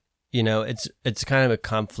that. It's kind of a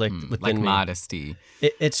conflict within like me. modesty.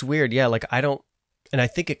 It's weird, yeah. Like I don't, and I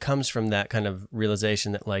think it comes from that kind of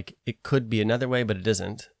realization that like it could be another way, but it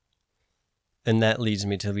isn't. And that leads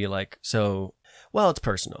me to be like, it's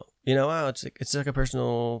personal, it's like a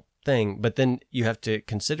personal thing. But then you have to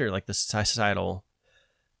consider like the societal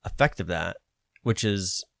effect of that, which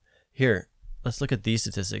is here. Let's look at these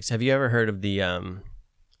statistics. Have you ever heard of the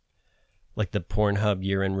like the Pornhub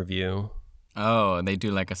year-end review? Oh, they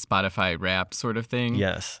do like a Spotify Wrapped sort of thing?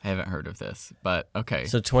 Yes. I haven't heard of this, but okay.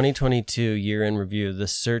 So 2022 year-end review, the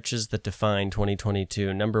searches that define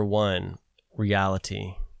 2022. Number 1,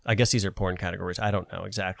 reality. I guess these are porn categories. I don't know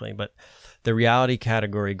exactly, but the reality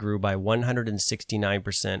category grew by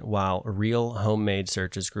 169%, while real homemade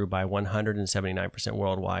searches grew by 179%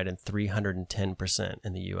 worldwide and 310%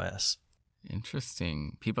 in the U.S.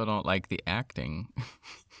 Interesting. People don't like the acting.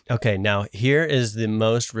 Okay, now here is the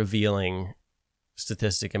most revealing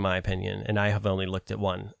statistic in my opinion, and I have only looked at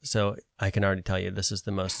one, so I can already tell you this is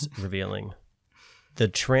the most revealing. The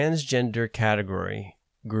transgender category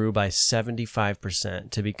grew by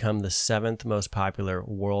 75% to become the 7th most popular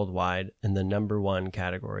worldwide and the number 1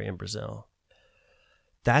 category in Brazil.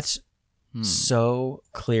 That's so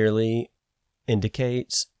clearly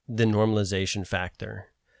indicates the normalization factor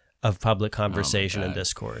of public conversation and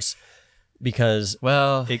discourse. Because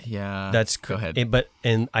that's go ahead.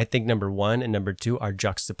 And I think number 1 and number 2 are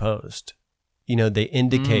juxtaposed. They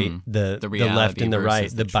indicate the left and the right,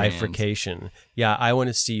 the bifurcation. Yeah, I want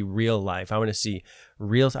to see real life. I want to see I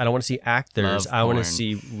don't want to see actors. I want to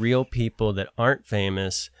see real people that aren't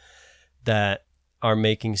famous, that are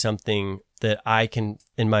making something that I can,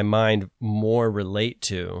 in my mind, more relate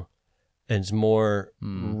to. And it's more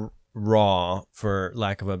raw, for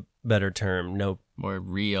lack of a better term. No, more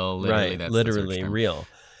real, literally. Right, that's literally real.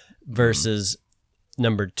 Versus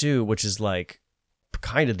number 2, which is like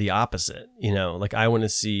kind of the opposite, like I want to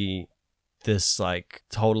see this like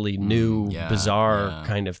totally new, bizarre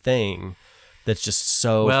kind of thing that's just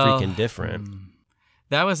so freaking different.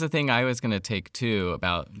 That was the thing I was going to take too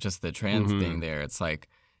about just the trans thing there. It's like,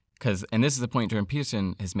 and this is the point Jordan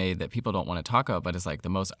Peterson has made that people don't want to talk about, but it's like the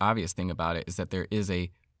most obvious thing about it is that there is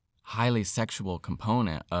a highly sexual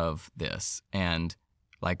component of this. And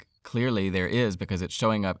like clearly there is, because it's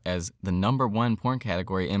showing up as the number 1 porn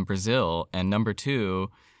category in Brazil and number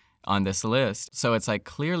 2 on this list. So it's like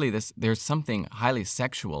clearly there's something highly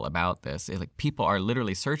sexual about this. Like people are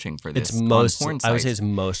literally searching for this on porn sites. I would say it's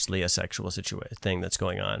mostly a sexual thing that's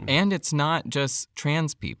going on. And it's not just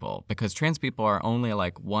trans people, because trans people are only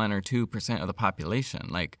like 1 or 2% of the population.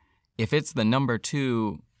 Like if it's the number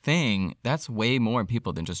 2 thing, that's way more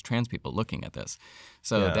people than just trans people looking at this.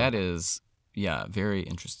 So that is... yeah, very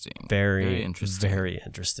interesting. Very interesting. Very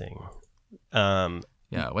interesting.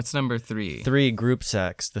 What's number 3? 3, group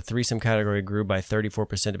sex. The threesome category grew by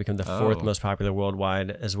 34% to become the 4th most popular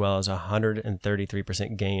worldwide, as well as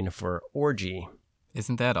 133% gain for orgy.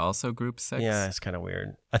 Isn't that also group sex? Yeah, it's kind of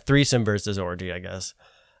weird. A threesome versus orgy, I guess.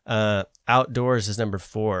 Outdoors is number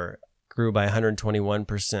 4, grew by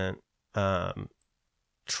 121%.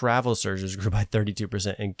 Travel searches grew by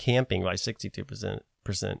 32%, and camping by 62%.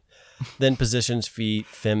 Then positions, feet,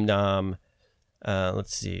 femdom.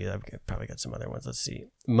 Let's see. I've probably got some other ones. Let's see.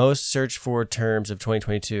 Most searched for terms of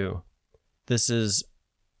 2022. This is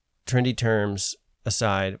trendy terms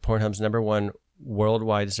aside. Pornhub's number 1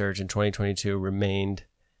 worldwide search in 2022 remained.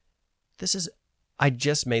 I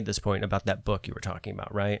just made this point about that book you were talking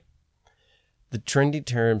about, right? The trendy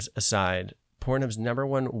terms aside, Pornhub's number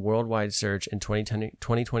 1 worldwide search in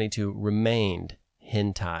 2022 remained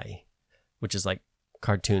hentai, which is like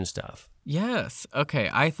cartoon stuff. Yes. Okay.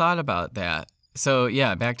 I thought about that. So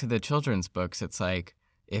yeah, back to the children's books. It's like,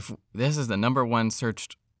 if this is the number 1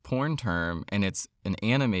 searched porn term and it's an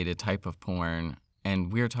animated type of porn,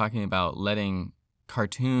 and we're talking about letting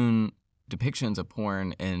cartoon depictions of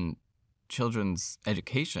porn in children's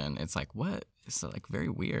education, it's like, what? It's like very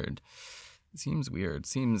weird. Seems weird.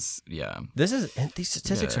 Seems, yeah. These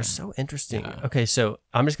statistics Yeah. are so interesting. Yeah. Okay, so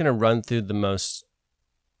I'm just gonna run through the most.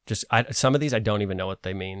 Some of these I don't even know what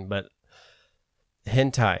they mean, but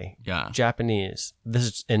hentai, Yeah. Japanese. This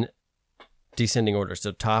is in descending order.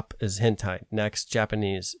 So top is hentai, next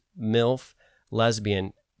Japanese, MILF,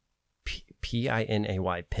 lesbian,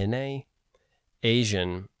 pinay, pinay,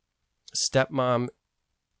 Asian, stepmom.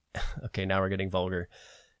 Okay, now we're getting vulgar.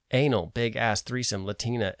 Anal, big ass, threesome,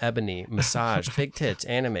 Latina, ebony, massage, big tits,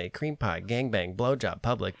 anime, cream pie, gangbang, blowjob,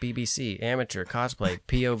 public, BBC, amateur, cosplay,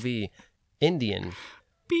 POV, Indian.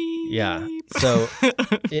 Beep. Yeah. So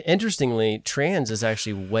interestingly, trans is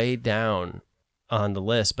actually way down on the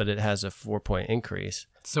list, but it has a 4-point increase.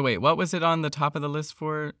 So wait, what was it on the top of the list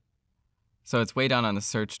for? So it's way down on the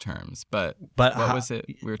search terms, but what was it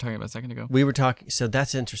we were talking about a second ago? We were talking, so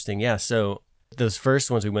that's interesting. Yeah. So those first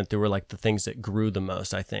ones we went through were like the things that grew the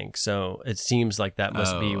most, I think. So it seems like that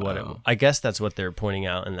must be what I guess that's what they're pointing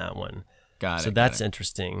out in that one. Got it. So that's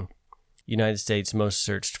interesting. United States most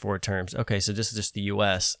searched for terms. Okay, so this is just the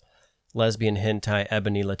U.S. Lesbian, hentai,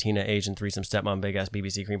 ebony, Latina, Asian, threesome, stepmom, big ass,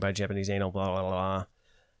 BBC, cream pie, Japanese, anal, blah, blah, blah.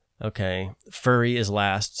 Okay. Furry is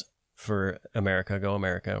last for America. Go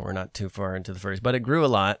America. We're not too far into the furries, but it grew a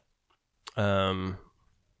lot.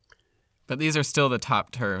 But these are still the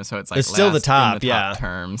top terms, so it's like It's still the last top, in the yeah.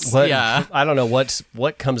 terms. What, Yeah. I don't know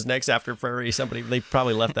what comes next after furry. They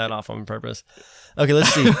probably left that off on purpose. Okay,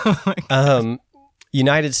 let's see.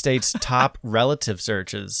 United States top relative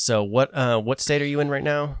searches. So what state are you in right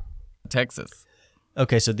now? Texas.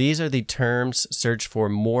 Okay, so these are the terms searched for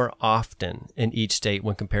more often in each state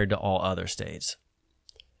when compared to all other states.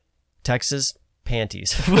 Texas,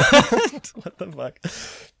 panties. What the fuck?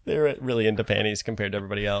 They're really into panties compared to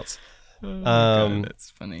everybody else. Oh God,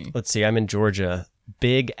 that's funny. Let's see, I'm in Georgia.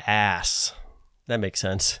 Big ass. That makes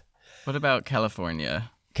sense. What about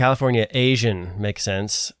California? California, Asian makes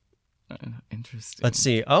sense. Interesting. Let's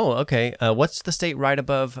see. Oh, okay. What's the state right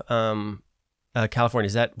above California?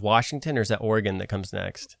 Is that Washington or is that Oregon that comes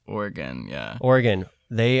next? Oregon, yeah. Oregon.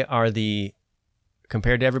 They are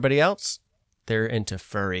compared to everybody else, they're into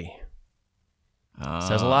furry.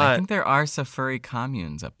 Says a lot. I think there are some furry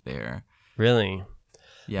communes up there. Really?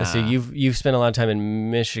 Yeah. Let's see. You've spent a lot of time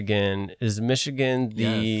in Michigan. Is Michigan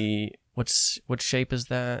the Yes. what shape is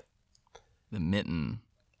that? The mitten.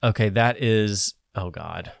 Okay, that is. Oh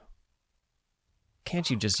God. Can't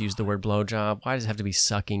you just use the word blowjob? Why does it have to be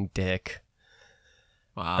sucking dick?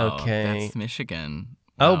 Wow. Okay. That's Michigan.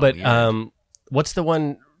 Oh, Wow, but weird. what's the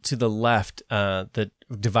one to the left that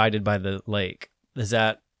divided by the lake? Is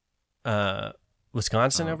that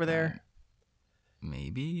Wisconsin over there?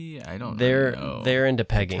 Maybe. I don't They're really know. they're into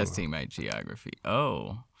pegging. Testing my geography.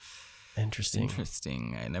 Oh. Interesting.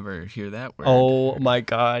 Interesting. I never hear that word. Oh my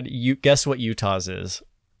God! You guess what Utah's is?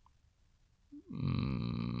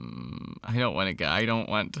 I don't want to go. I don't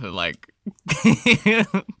want to like.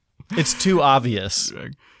 It's too obvious.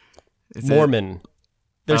 Is Mormon.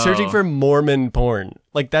 They're searching for Mormon porn.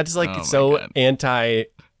 Like that's like Oh my so God. anti.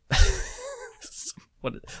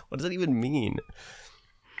 What does it even mean?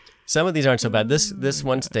 Some of these aren't so bad. This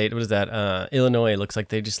one state, what is that? Illinois looks like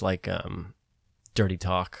they just like dirty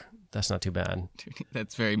talk. That's not too bad.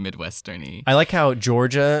 That's very Midwestern-y. I like how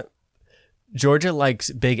Georgia likes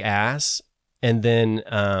big ass, and then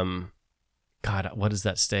God, what is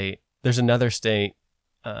that state? There's another state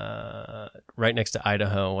right next to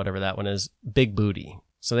Idaho, whatever that one is, big booty.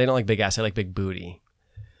 So they don't like big ass, they like big booty.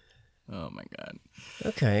 Oh my God.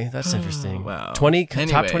 Okay, that's interesting. Wow. Top 20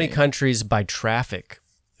 Anyway. countries by traffic.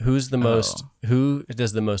 Who's the most? Who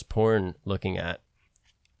does the most porn looking at?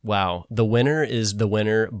 Wow, the winner is the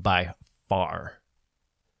winner by far.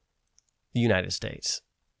 The United States.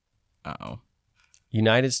 Uh-oh.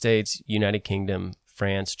 United States, United Kingdom,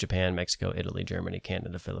 France, Japan, Mexico, Italy, Germany,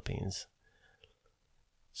 Canada, Philippines.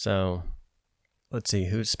 So, let's see,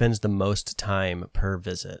 who spends the most time per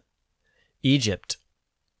visit? Egypt.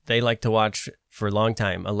 They like to watch for a long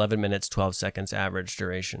time, 11 minutes, 12 seconds average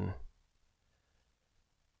duration.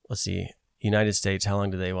 Let's see, United States, how long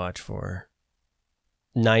do they watch for?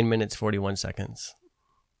 9 minutes, 41 seconds.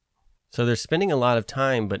 So they're spending a lot of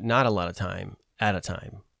time, but not a lot of time at a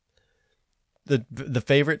time. The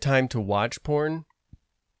favorite time to watch porn,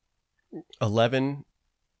 11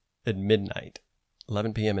 at midnight.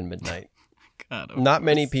 11 p.m. and midnight. God, Not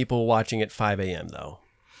many people watching at 5 a.m. though.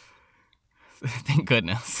 Thank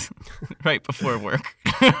goodness. Right before work.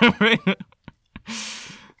 Right.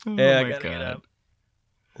 Oh Yeah, I my gotta get God. up.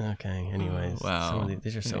 Okay, anyways. Wow. Some of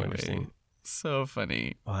these are so Anyway, interesting. So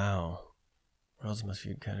funny. Wow. World's most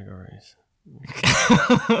viewed categories.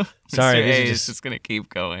 Sorry, Sorry, these are is just- just gonna keep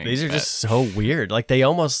going. These are but- just so weird. Like they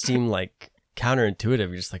almost seem like counterintuitive.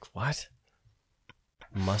 You're just like, what?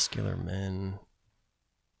 Muscular men.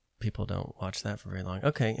 People don't watch that for very long.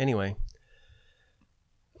 Okay, anyway.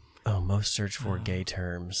 Oh, most searched for gay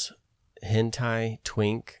terms. Hentai,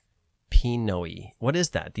 twink, pinoi. What is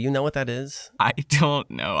that? Do you know what that is? I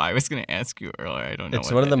don't know. I was going to ask you earlier. I don't know.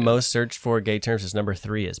 It's one of the most searched for gay terms. It's number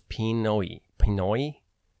 3 is pinoi. Pinoi?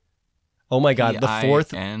 Oh my God. The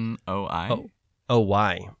fourth. Pinoi?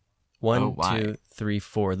 O-Y. 1, O-Y. 2, 3,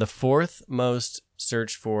 4. The fourth most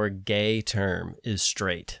searched for gay term is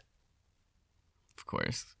straight. Of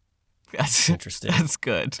course. That's interesting. That's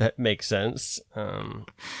good. That makes sense.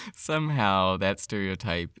 Somehow that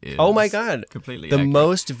stereotype is. Oh my God! Completely. The accurate.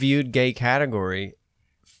 most viewed gay category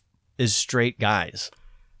is straight guys.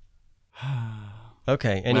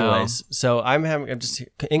 Okay. Anyways, so I'm just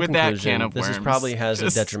in with that conclusion. can of This is worms, probably has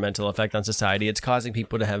just- a detrimental effect on society. It's causing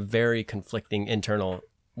people to have very conflicting internal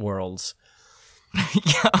worlds.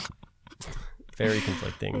 Yeah. Very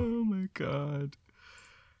conflicting. Oh my God.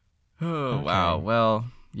 Oh Okay. wow. Well,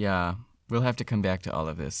 yeah. We'll have to come back to all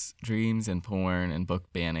of this: dreams and porn and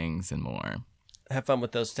book bannings and more. Have fun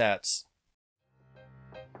with those stats.